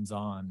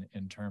hands-on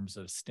in terms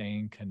of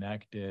staying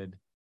connected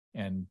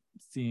and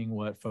seeing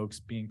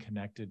being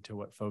connected to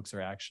what folks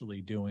are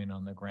actually doing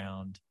on the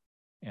ground,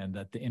 and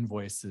that the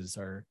invoices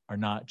are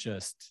not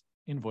just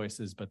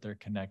invoices, but they're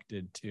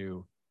connected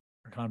to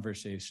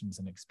conversations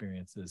and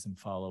experiences and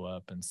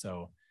follow-up. And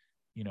so,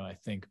 I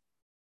think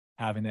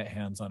having that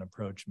hands-on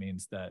approach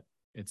means that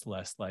it's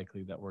less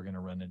likely that we're going to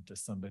run into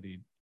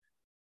somebody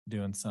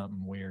doing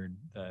something weird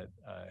that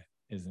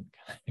isn't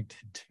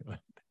connected to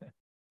it.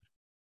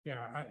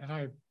 Yeah, and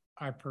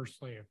I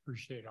personally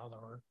appreciate all the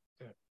work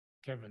that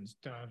Kevin's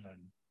done, and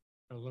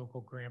the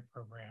local grant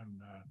program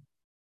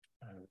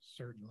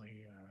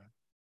certainly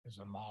as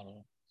a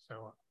model.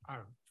 So I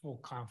have full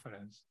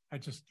confidence. I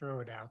just throw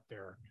it out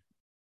there,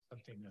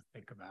 something to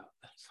think about.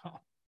 That's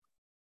all.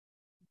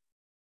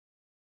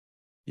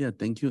 Yeah,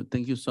 thank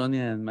you,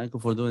 Sonia and Michael,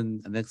 for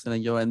doing an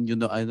excellent job.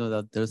 And I know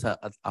that there's a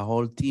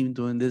whole team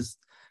doing this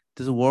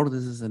work.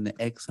 This is an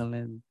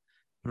excellent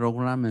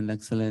program and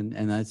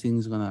and I think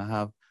it's gonna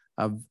have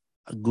a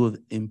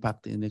good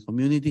impact in the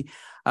community.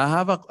 I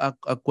have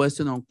a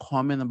question or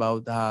comment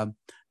about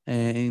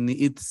and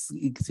it's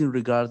in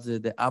regards to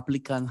the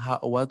applicant.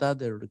 What are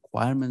the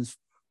requirements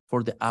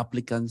for the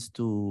applicants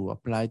to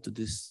apply to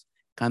this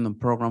kind of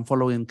program,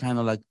 following kind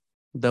of like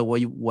the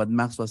way what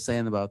Max was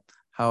saying about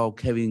how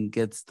Kevin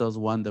gets those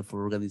wonderful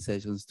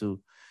organizations to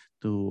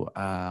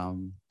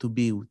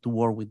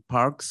work with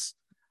parks.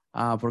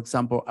 For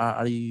example,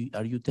 are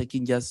you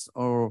taking just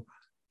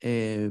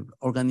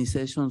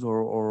organizations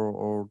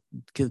or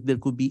there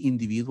could be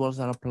individuals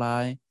that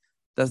apply?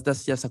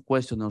 That's just a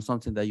question or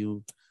something that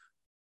you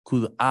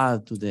could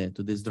add to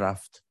this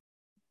draft.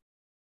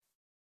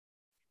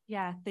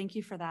 Yeah, thank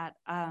you for that.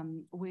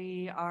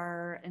 We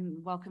are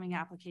welcoming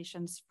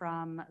applications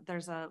from,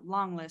 there's a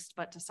long list,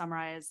 but to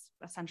summarize,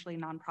 essentially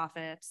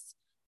nonprofits,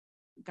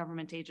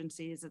 government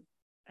agencies,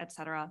 et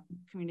cetera,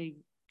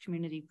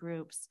 community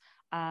groups,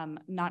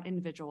 not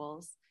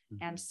individuals.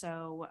 Mm-hmm. And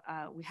so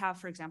we have,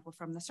 for example,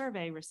 from the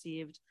survey,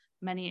 received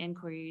many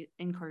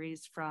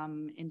inquiries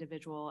from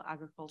individual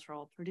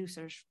agricultural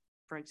producers,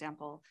 for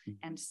example.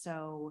 Mm-hmm. And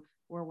so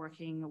we're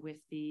working with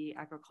the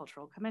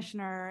Agricultural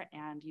Commissioner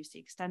and UC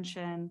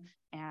Extension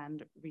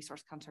and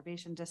Resource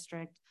Conservation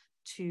District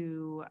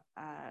to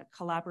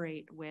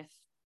collaborate with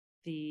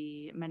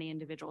the many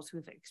individuals who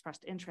have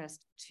expressed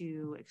interest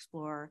to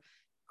explore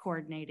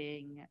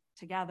coordinating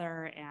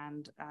together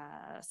and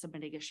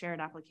submitting a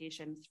shared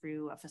application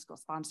through a fiscal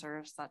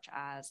sponsor such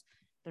as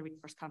the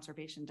Resource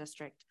Conservation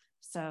District.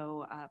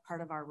 So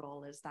part of our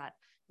role is that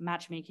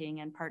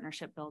matchmaking and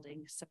partnership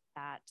building so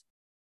that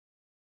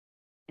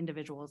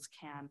individuals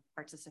can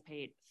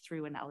participate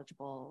through an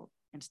eligible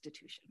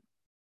institution.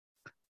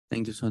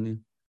 Thank you, Sonia.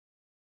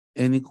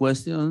 Any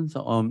questions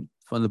from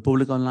the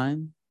public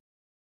online?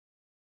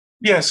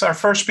 Yes, our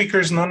first speaker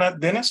is Nona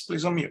Dennis.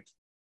 Please unmute.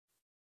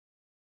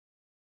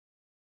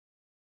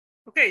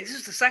 Okay, this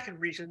is the second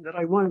reason that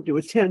I wanted to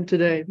attend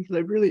today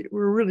because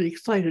we're really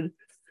excited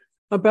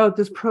about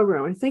this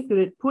program. I think that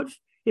it put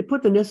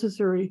the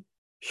necessary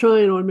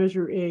shine on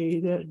Measure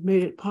A that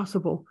made it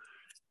possible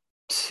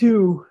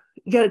to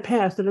get it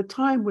passed at a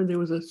time when there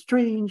was a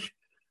strange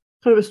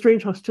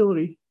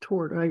hostility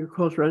toward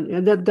agriculture,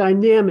 and that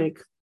dynamic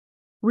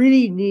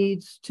really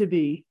needs to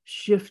be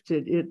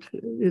shifted. It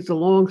is a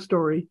long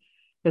story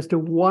as to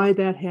why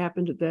that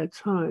happened at that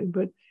time,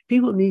 but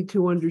people need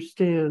to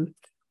understand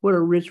what a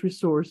rich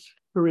resource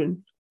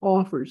Marin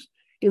offers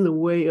in the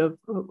way of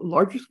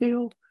larger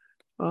scale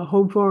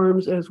home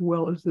farms as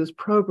well as this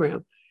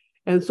program.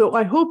 And so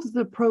I hope that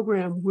the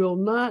program will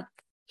not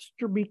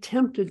be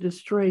tempted to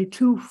stray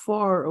too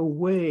far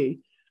away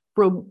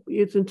from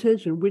its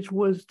intention, which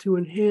was to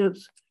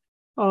enhance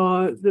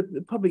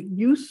the public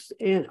use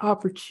and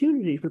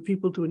opportunity for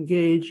people to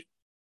engage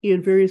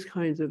in various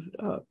kinds of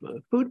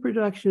food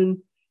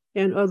production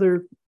and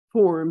other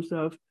forms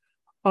of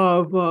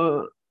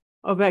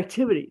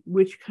activity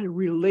which kind of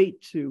relate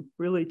to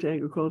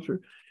agriculture.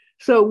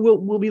 So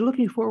we'll be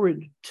looking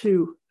forward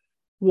to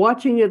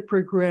watching it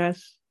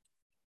progress.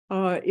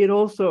 It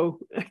also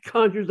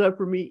conjures up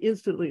for me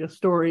instantly a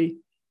story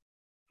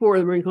for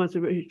the Marine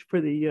Conservation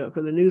for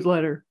the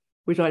newsletter,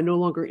 which I no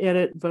longer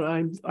edit, but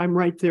I'm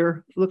right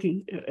there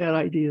looking at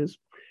ideas.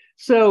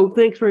 So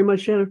thanks very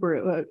much, Shannon,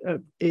 for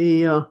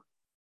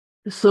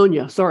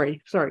Sonia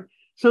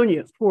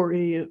for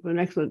an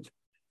excellent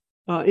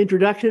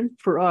introduction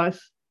for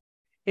us,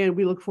 and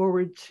we look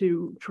forward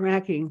to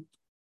tracking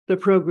the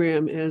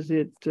program as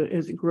it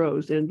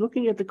grows and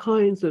looking at the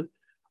kinds of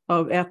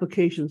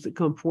applications that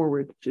come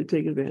forward to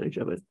take advantage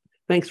of it.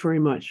 Thanks very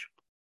much.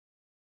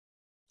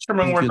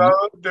 Chairman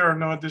there are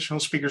no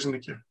additional speakers in the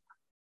queue.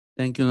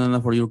 Thank you,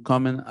 Nana, for your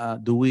comment.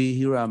 Do we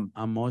hear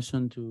a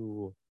motion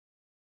to?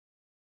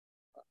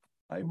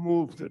 I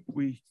move that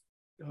we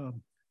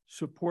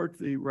support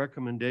the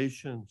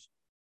recommendations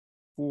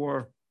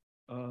for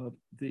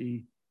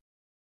the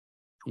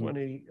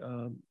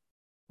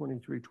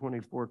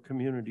 23-24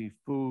 Community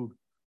Food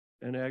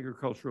and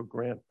Agricultural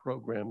Grant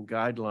Program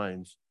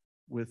guidelines,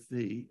 with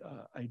the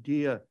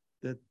idea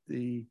that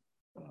there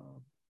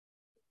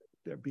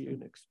be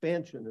an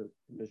expansion, as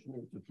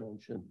Commissioner has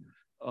mentioned,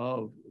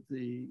 of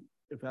the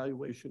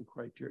evaluation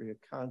criteria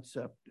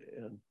concept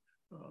and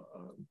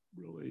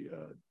really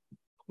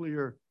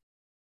clear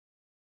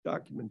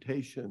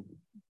documentation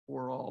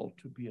for all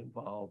to be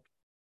involved.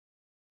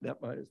 That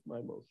is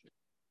my motion.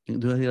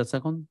 Do I hear a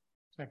second?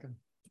 Second.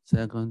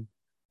 Second.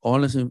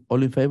 All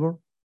in favor?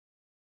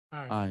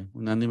 Aye. Aye.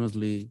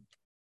 Unanimously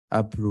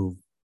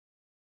approved.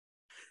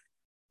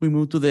 We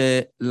move to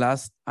the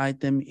last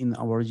item in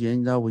our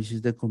agenda, which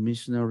is the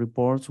commissioner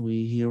reports.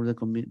 We hear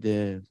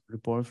the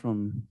report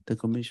from the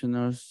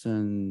commissioners,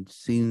 and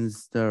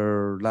since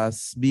their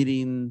last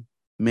meeting,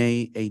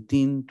 May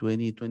 18,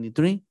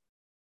 2023.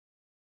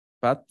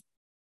 Pat?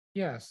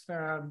 Yes,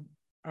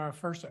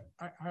 first,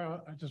 I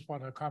just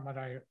want to comment.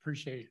 I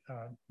appreciate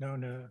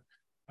Nona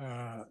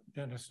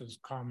Dennis's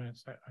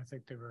comments. I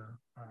think they were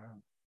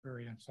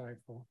very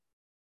insightful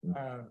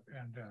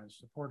and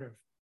supportive.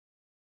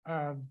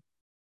 As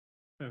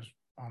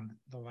on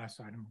the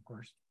last item, of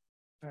course.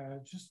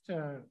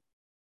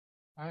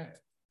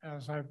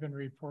 As I've been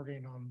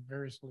reporting on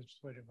various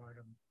legislative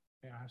items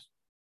past,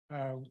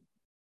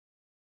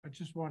 I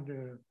just wanted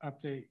to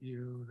update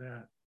you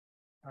that,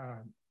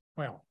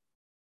 well,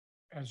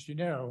 as you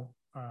know,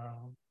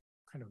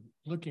 kind of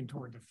looking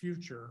toward the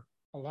future,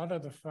 a lot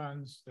of the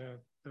funds that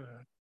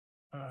the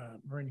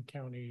Marin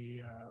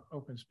County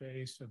Open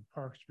Space and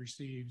Parks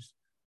receives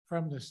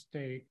from the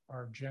state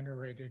are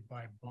generated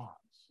by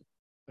bonds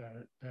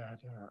that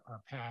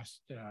are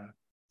passed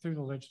through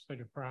the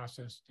legislative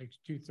process. It takes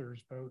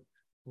 2/3 vote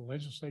the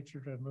legislature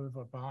to move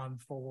a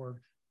bond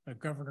forward. The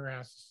governor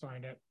has to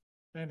sign it.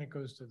 Then it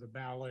goes to the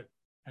ballot,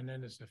 and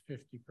then it's a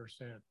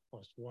 50%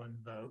 plus one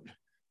vote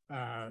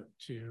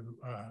to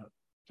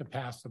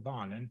pass the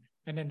bond.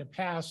 And in the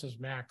past, as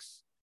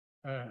Max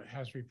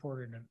has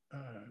reported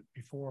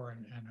before,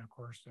 and of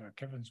course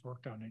Kevin's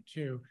worked on it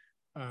too,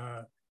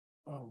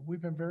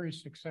 we've been very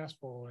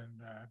successful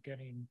in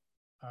getting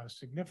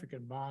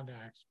significant bond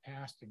acts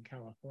passed in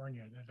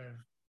California that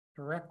have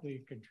directly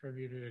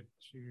contributed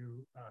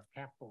to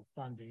capital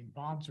funding.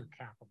 Bonds are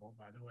capital,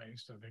 by the way,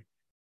 so the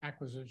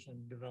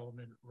acquisition,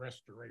 development,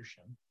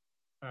 restoration.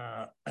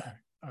 So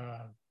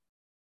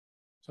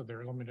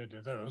they're limited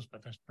to those,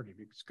 but that's pretty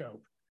big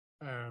scope.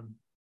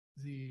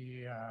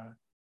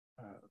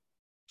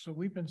 So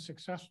we've been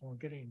successful in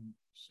getting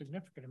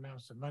significant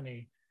amounts of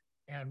money,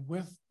 and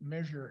with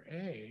Measure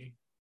A,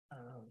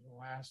 the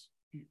last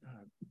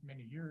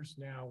many years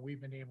now,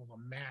 we've been able to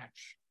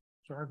match.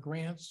 So our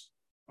grants,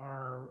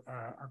 our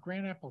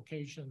grant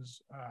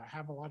applications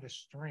have a lot of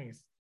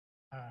strength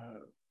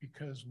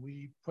because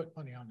we put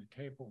money on the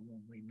table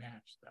when we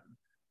match them.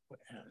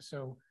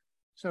 So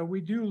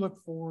we do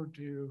look forward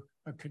to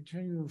a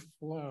continued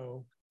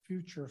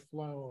future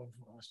flow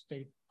of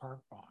state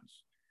park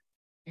bonds.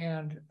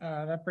 And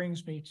that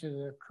brings me to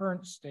the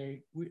current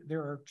state.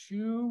 There are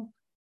two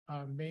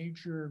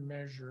major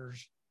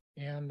measures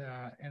in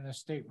the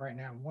state right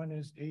now. One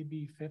is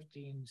AB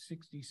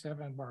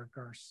 1567 by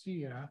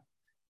Garcia,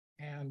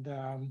 and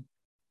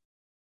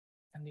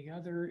the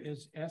other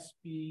is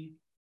SB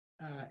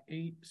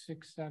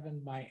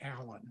 867 by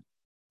Allen.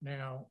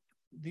 Now,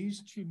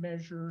 these two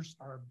measures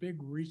are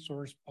big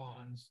resource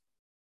bonds.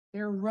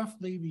 They're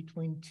roughly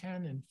between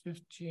 10 and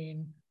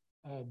 15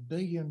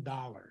 billion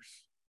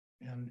dollars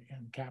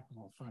in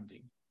capital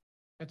funding.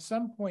 At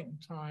some point in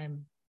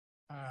time,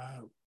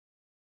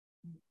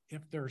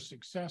 if they're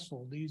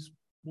successful, these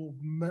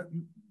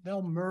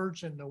they'll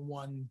merge into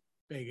one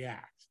big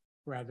act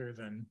rather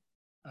than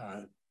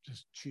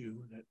just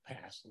two that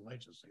pass the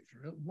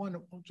legislature.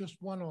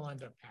 Just one will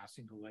end up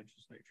passing the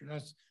legislature.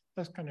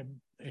 That's kind of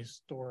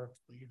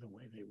historically the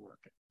way they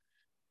work it.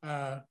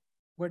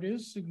 What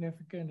is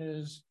significant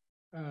is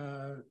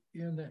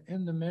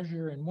in the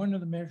measure, in one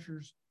of the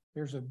measures,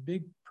 there's a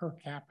big per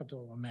capita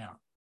amount.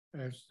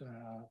 There's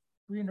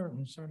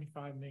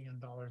 $375 million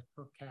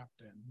per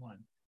capita in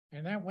one.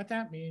 And what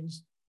that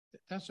means,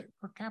 that's a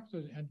per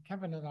capita, and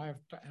Kevin and I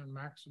and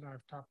Max and I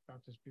have talked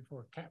about this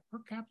before. Per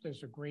capita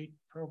is a great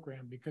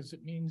program because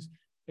it means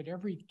that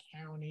every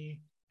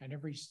county and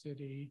every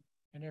city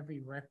and every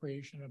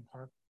recreation and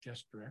park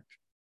district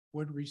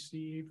would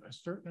receive a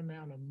certain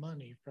amount of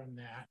money from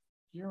that,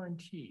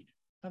 guaranteed.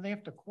 Now they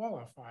have to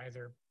qualify,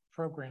 their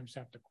programs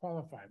have to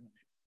qualify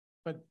money,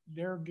 but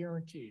they're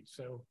guaranteed.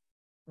 So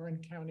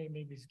Marin County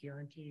maybe is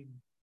guaranteed,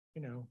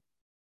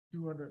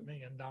 $200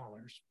 million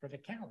for the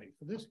county,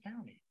 for this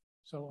county.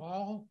 So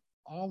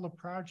all the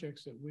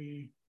projects that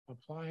we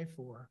apply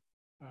for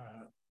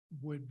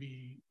would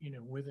be,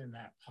 within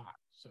that pot,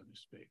 so to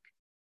speak.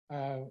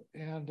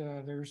 And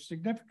there's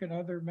significant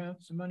other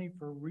amounts of money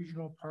for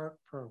regional park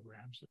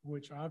programs,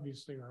 which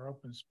obviously are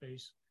open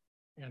space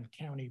and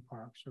county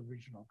parks or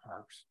regional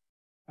parks.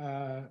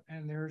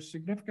 And there's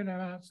significant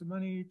amounts of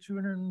money,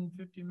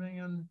 $250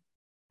 million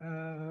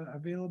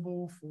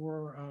available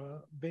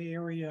for Bay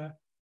Area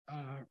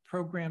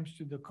programs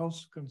to the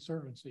Coastal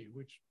Conservancy,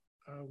 which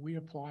we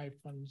apply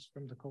funds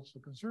from the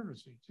Coastal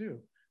Conservancy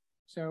too.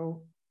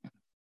 So,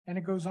 and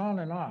it goes on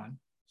and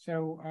on.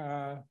 So,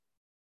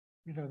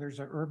 there's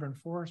an urban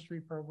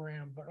forestry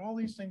program, but all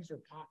these things are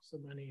pots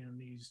of money in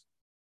these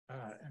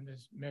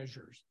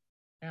measures.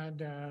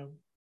 And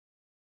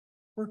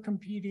we're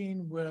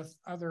competing with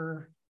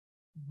other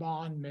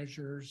bond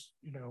measures,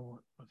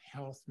 with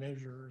health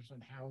measures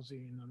and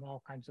housing and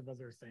all kinds of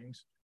other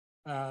things.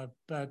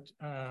 But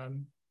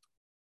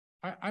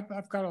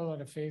I've got a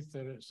lot of faith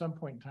that at some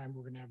point in time,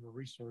 we're going to have a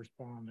resource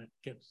bond that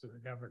gets to the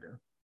governor.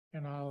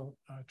 And I'll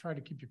try to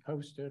keep you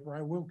posted, or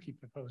I will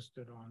keep you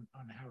posted on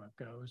how it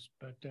goes.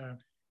 But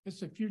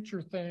it's a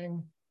future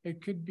thing.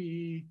 It could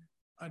be,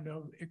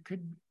 it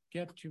could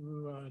get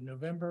to a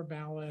November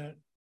ballot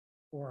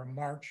or a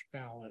March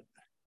ballot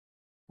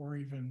or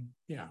even,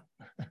 yeah,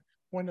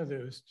 one of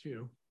those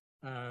two.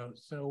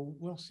 So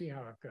we'll see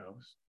how it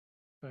goes.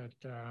 But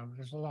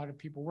there's a lot of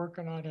people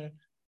working on it.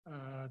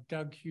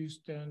 Doug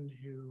Houston,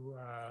 who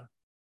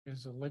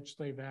is a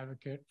legislative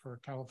advocate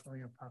for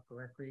California Park and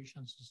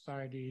Recreation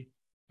Society,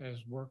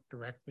 has worked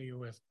directly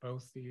with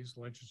both these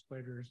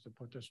legislators to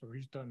put this, or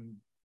he's done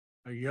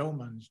a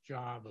yeoman's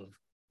job of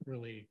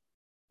really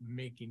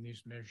making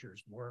these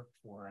measures work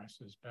for us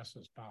as best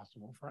as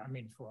possible for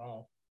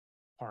all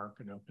park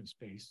and open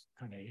space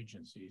kind of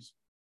agencies.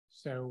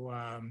 So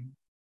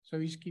so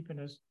he's keeping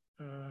us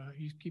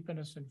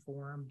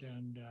informed,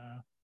 and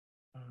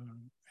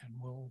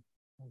we'll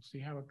see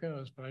how it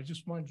goes. But I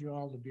just wanted you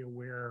all to be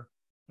aware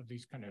of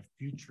these kind of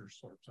future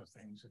sorts of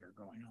things that are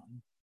going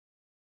on.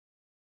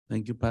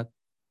 Thank you, Pat.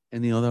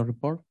 Any other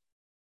report?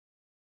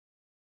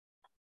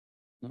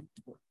 No?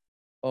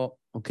 Oh,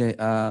 okay.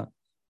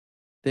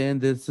 Then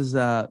this is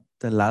the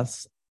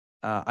last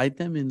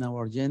item in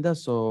our agenda.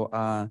 So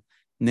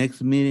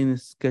next meeting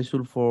is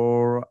scheduled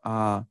for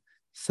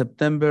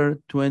September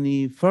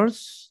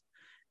 21st,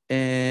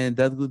 and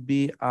that would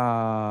be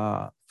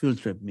a field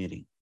trip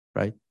meeting,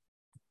 right?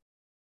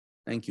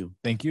 Thank you.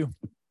 Thank you.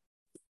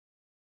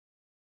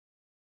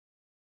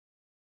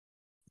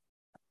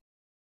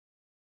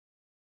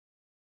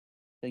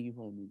 Thank you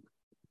for the meeting.